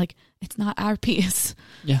out. And we're like, it's not our peace.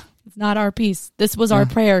 Yeah. It's not our peace. This was our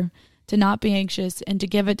Yeah. prayer, to not be anxious and to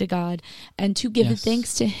give it to God and to give Yes.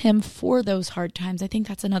 thanks to him for those hard times. I think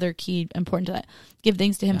that's another key important to that. Give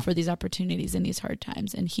thanks to him Yeah. for these opportunities in these hard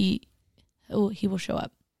times. And he will show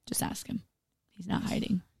up. Just ask him. He's not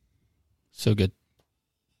hiding. So good.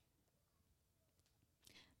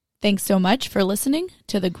 Thanks so much for listening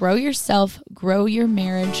to the Grow Yourself, Grow Your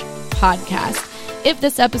Marriage podcast. If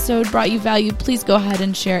this episode brought you value, please go ahead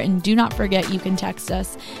and share it. And do not forget, you can text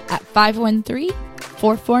us at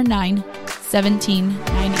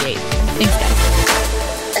 513-449-1798. Thanks, guys.